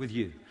covenant with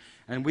you.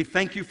 And we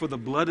thank you for the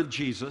blood of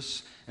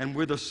Jesus, and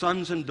we're the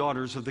sons and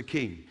daughters of the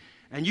King.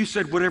 And you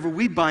said whatever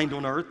we bind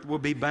on earth will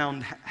be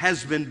bound,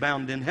 has been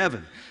bound in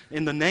heaven.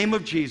 In the name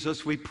of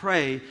Jesus, we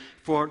pray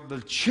for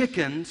the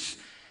chickens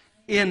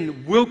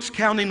in Wilkes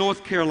County,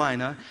 North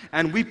Carolina,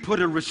 and we put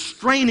a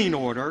restraining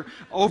order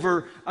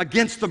over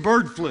against the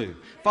bird flu.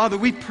 Father,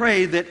 we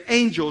pray that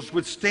angels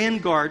would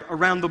stand guard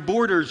around the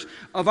borders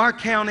of our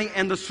county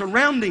and the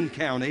surrounding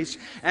counties,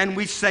 and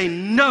we say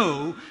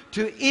no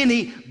to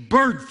any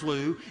bird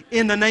flu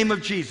in the name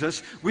of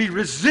Jesus. We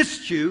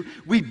resist you,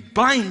 we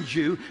bind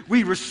you,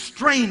 we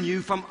restrain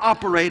you from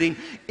operating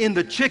in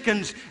the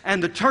chickens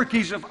and the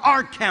turkeys of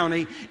our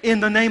county in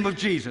the name of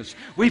Jesus.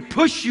 We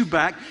push you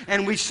back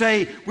and we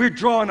say we're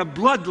drawing a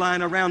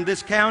bloodline around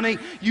this county.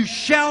 You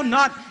shall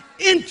not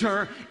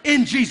enter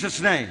in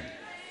Jesus' name.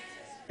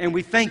 And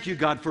we thank you,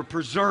 God, for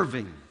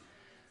preserving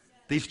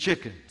these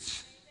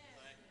chickens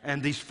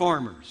and these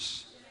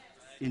farmers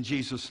in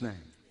Jesus' name.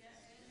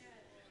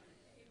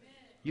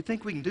 You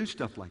think we can do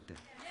stuff like that?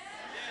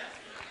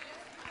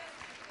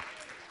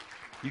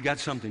 You got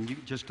something,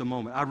 just a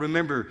moment. I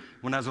remember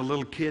when I was a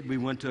little kid, we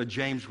went to a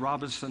James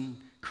Robinson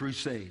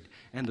crusade,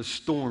 and the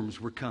storms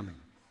were coming.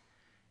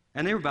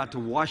 And they were about to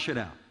wash it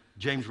out.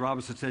 James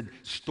Robinson said,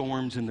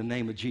 storms in the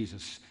name of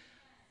Jesus,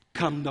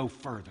 come no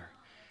further.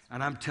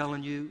 And I'm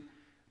telling you,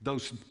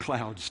 those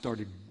clouds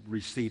started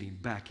receding,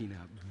 backing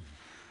up.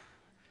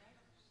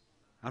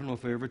 I don't know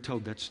if I ever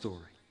told that story.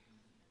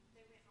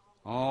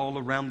 All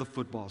around the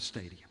football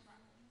stadium.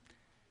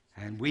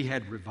 And we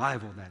had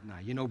revival that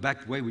night. You know,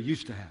 back the way we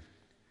used to have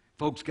it.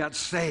 Folks got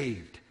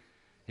saved.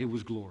 It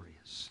was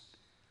glorious.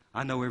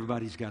 I know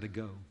everybody's got to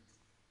go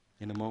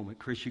in a moment.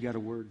 Chris, you got a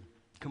word?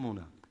 Come on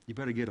up. You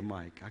better get a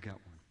mic. I got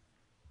one.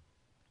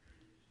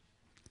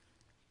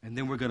 And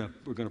then we're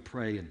gonna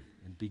pray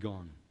and be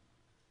gone.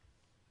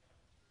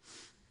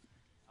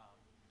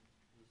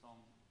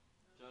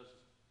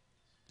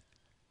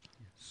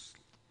 Yes.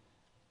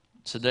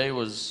 Today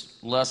was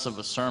less of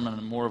a sermon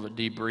and more of a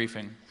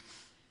debriefing.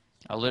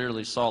 I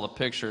literally saw the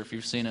picture, if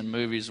you've seen in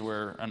movies,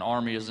 where an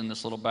army is in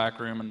this little back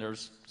room and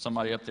there's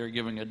somebody up there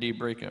giving a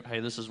debrief of, hey,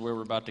 this is where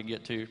we're about to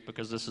get to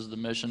because this is the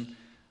mission.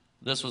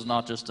 This was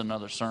not just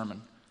another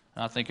sermon.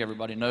 And I think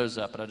everybody knows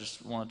that, but I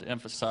just wanted to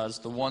emphasize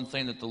the one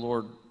thing that the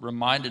Lord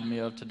reminded me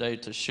of today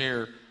to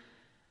share.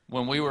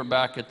 When we were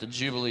back at the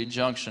Jubilee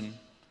Junction,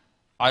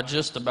 I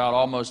just about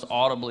almost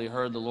audibly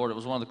heard the Lord. It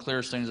was one of the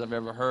clearest things I've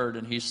ever heard,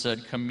 and He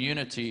said,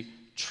 community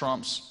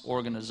trumps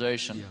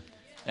organization. Yeah.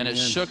 And it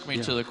shook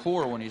me to the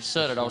core when He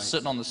said it. I was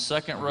sitting on the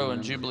second row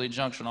in Jubilee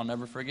Junction. I'll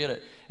never forget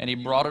it. And He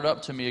brought it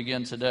up to me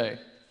again today.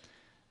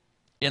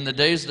 In the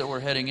days that we're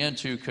heading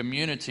into,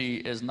 community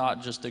is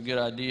not just a good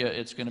idea.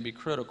 It's going to be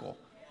critical.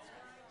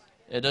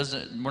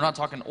 We're not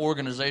talking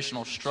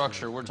organizational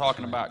structure. We're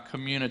talking about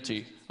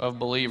community of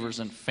believers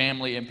and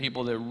family and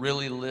people that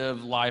really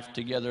live life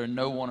together and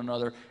know one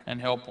another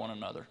and help one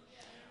another.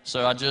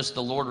 So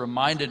the Lord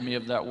reminded me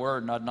of that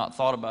word, and I'd not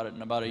thought about it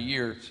in about a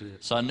year.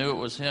 So I knew it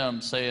was Him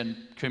saying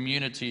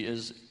community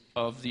is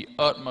of the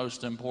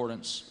utmost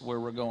importance where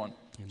we're going.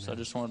 Amen. So I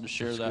just wanted to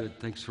share that. Good.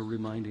 Thanks for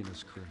reminding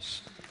us,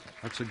 Chris.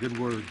 That's a good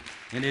word,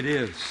 and it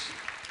is.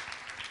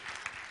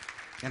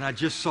 And I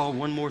just saw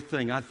one more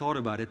thing. I thought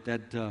about it,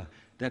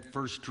 that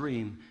first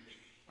dream.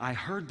 I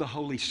heard the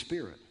Holy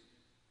Spirit.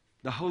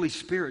 The Holy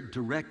Spirit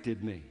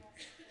directed me.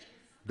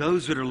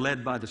 Those that are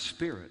led by the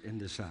Spirit in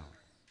this hour.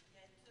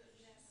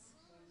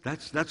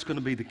 That's going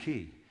to be the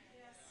key.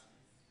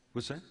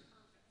 What's that?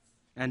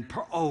 And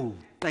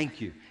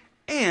thank you.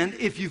 And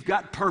if you've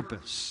got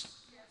purpose.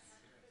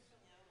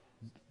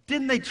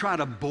 Didn't they try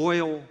to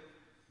boil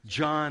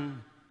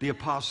John the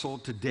Apostle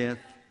to death?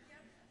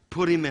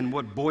 Put him in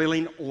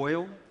boiling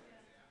oil?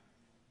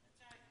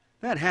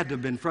 That had to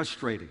have been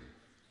frustrating.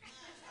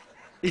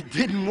 It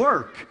didn't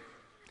work.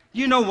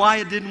 You know why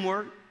it didn't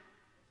work?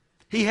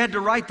 He had to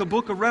write the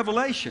book of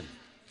Revelation.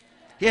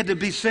 He had to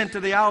be sent to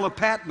the Isle of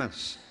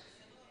Patmos.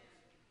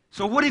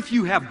 So what if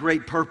you have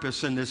great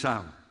purpose in this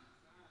hour?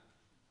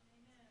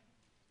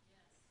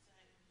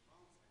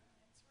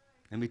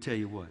 Let me tell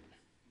you what.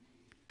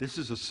 This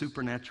is a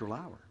supernatural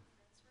hour.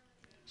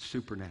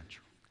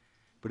 Supernatural.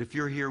 But if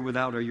you're here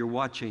without, or you're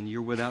watching,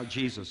 you're without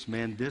Jesus,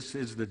 man, this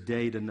is the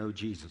day to know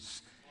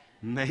Jesus.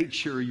 Make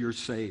sure you're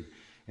saved.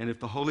 And if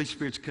the Holy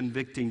Spirit's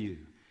convicting you,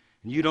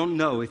 and you don't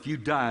know if you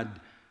died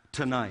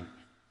tonight,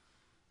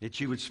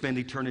 that you would spend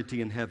eternity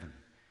in heaven,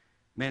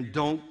 man,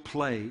 don't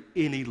play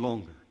any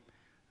longer.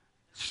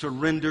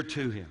 Surrender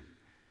to Him.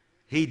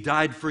 He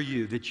died for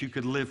you that you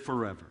could live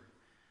forever.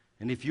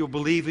 And if you'll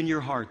believe in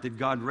your heart that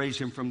God raised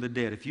Him from the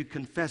dead, if you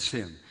confess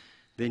Him,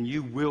 then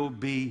you will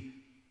be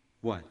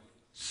what?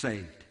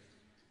 Saved.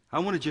 I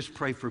want to just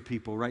pray for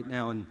people right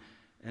now,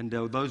 and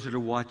those that are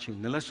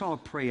watching. Now let's all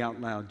pray out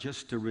loud,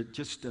 just a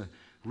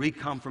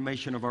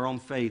reconfirmation of our own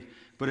faith.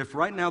 But if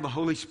right now the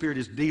Holy Spirit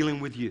is dealing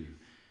with you,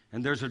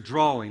 and there's a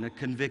drawing, a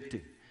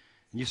convicting,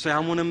 and you say, I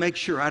want to make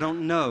sure, I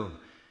don't know.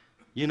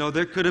 You know,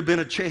 there could have been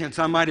a chance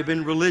I might have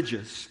been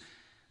religious,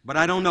 but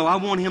I don't know. I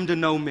want Him to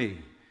know me.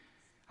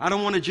 I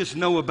don't want to just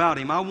know about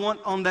Him. I want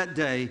on that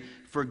day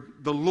for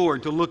the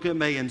Lord to look at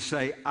me and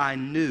say, I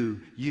knew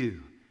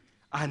you.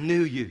 I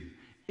knew you.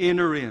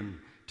 Enter in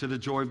to the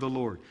joy of the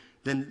Lord.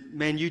 Then,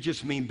 man, you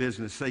just mean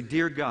business. Say,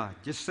 dear God.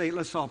 Just say it.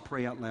 Let's all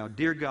pray out loud.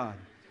 Dear God,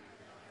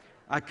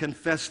 I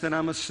confess that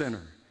I'm a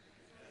sinner.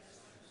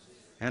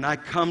 And I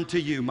come to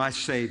you, my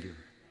Savior.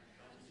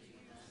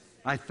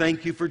 I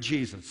thank you for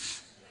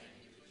Jesus,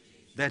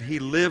 that He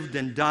lived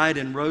and died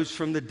and rose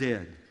from the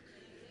dead.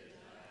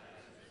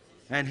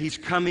 And He's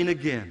coming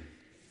again.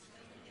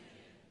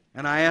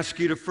 And I ask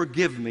you to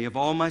forgive me of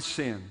all my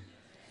sin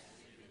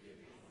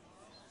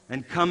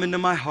and come into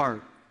my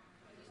heart.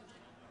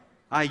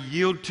 I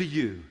yield to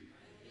you.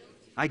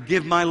 I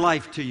give my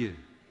life to you.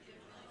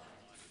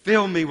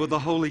 Fill me with the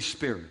Holy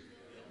Spirit.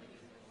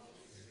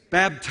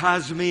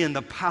 Baptize me in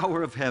the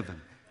power of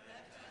heaven.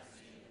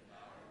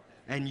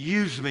 And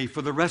use me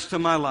for the rest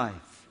of my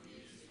life.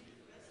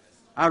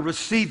 I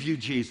receive you,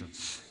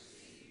 Jesus.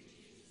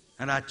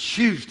 And I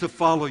choose to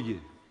follow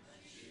you.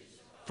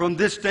 From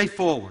this day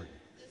forward,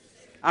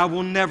 I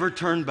will never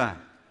turn back.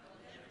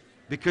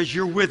 Because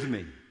you're with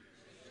me.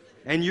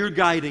 And you're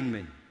guiding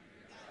me.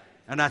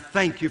 And I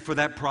thank you for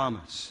that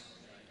promise.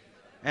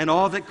 And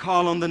all that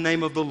call on the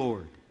name of the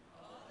Lord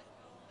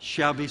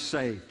shall be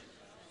saved.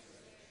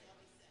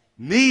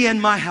 Me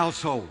and my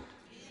household.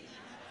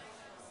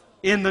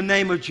 In the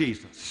name of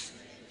Jesus.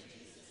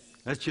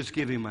 Let's just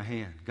give him a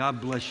hand.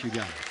 God bless you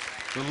guys.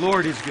 The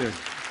Lord is good.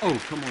 Oh,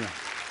 come on out.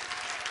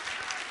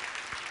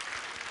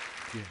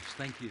 Yes,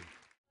 thank you.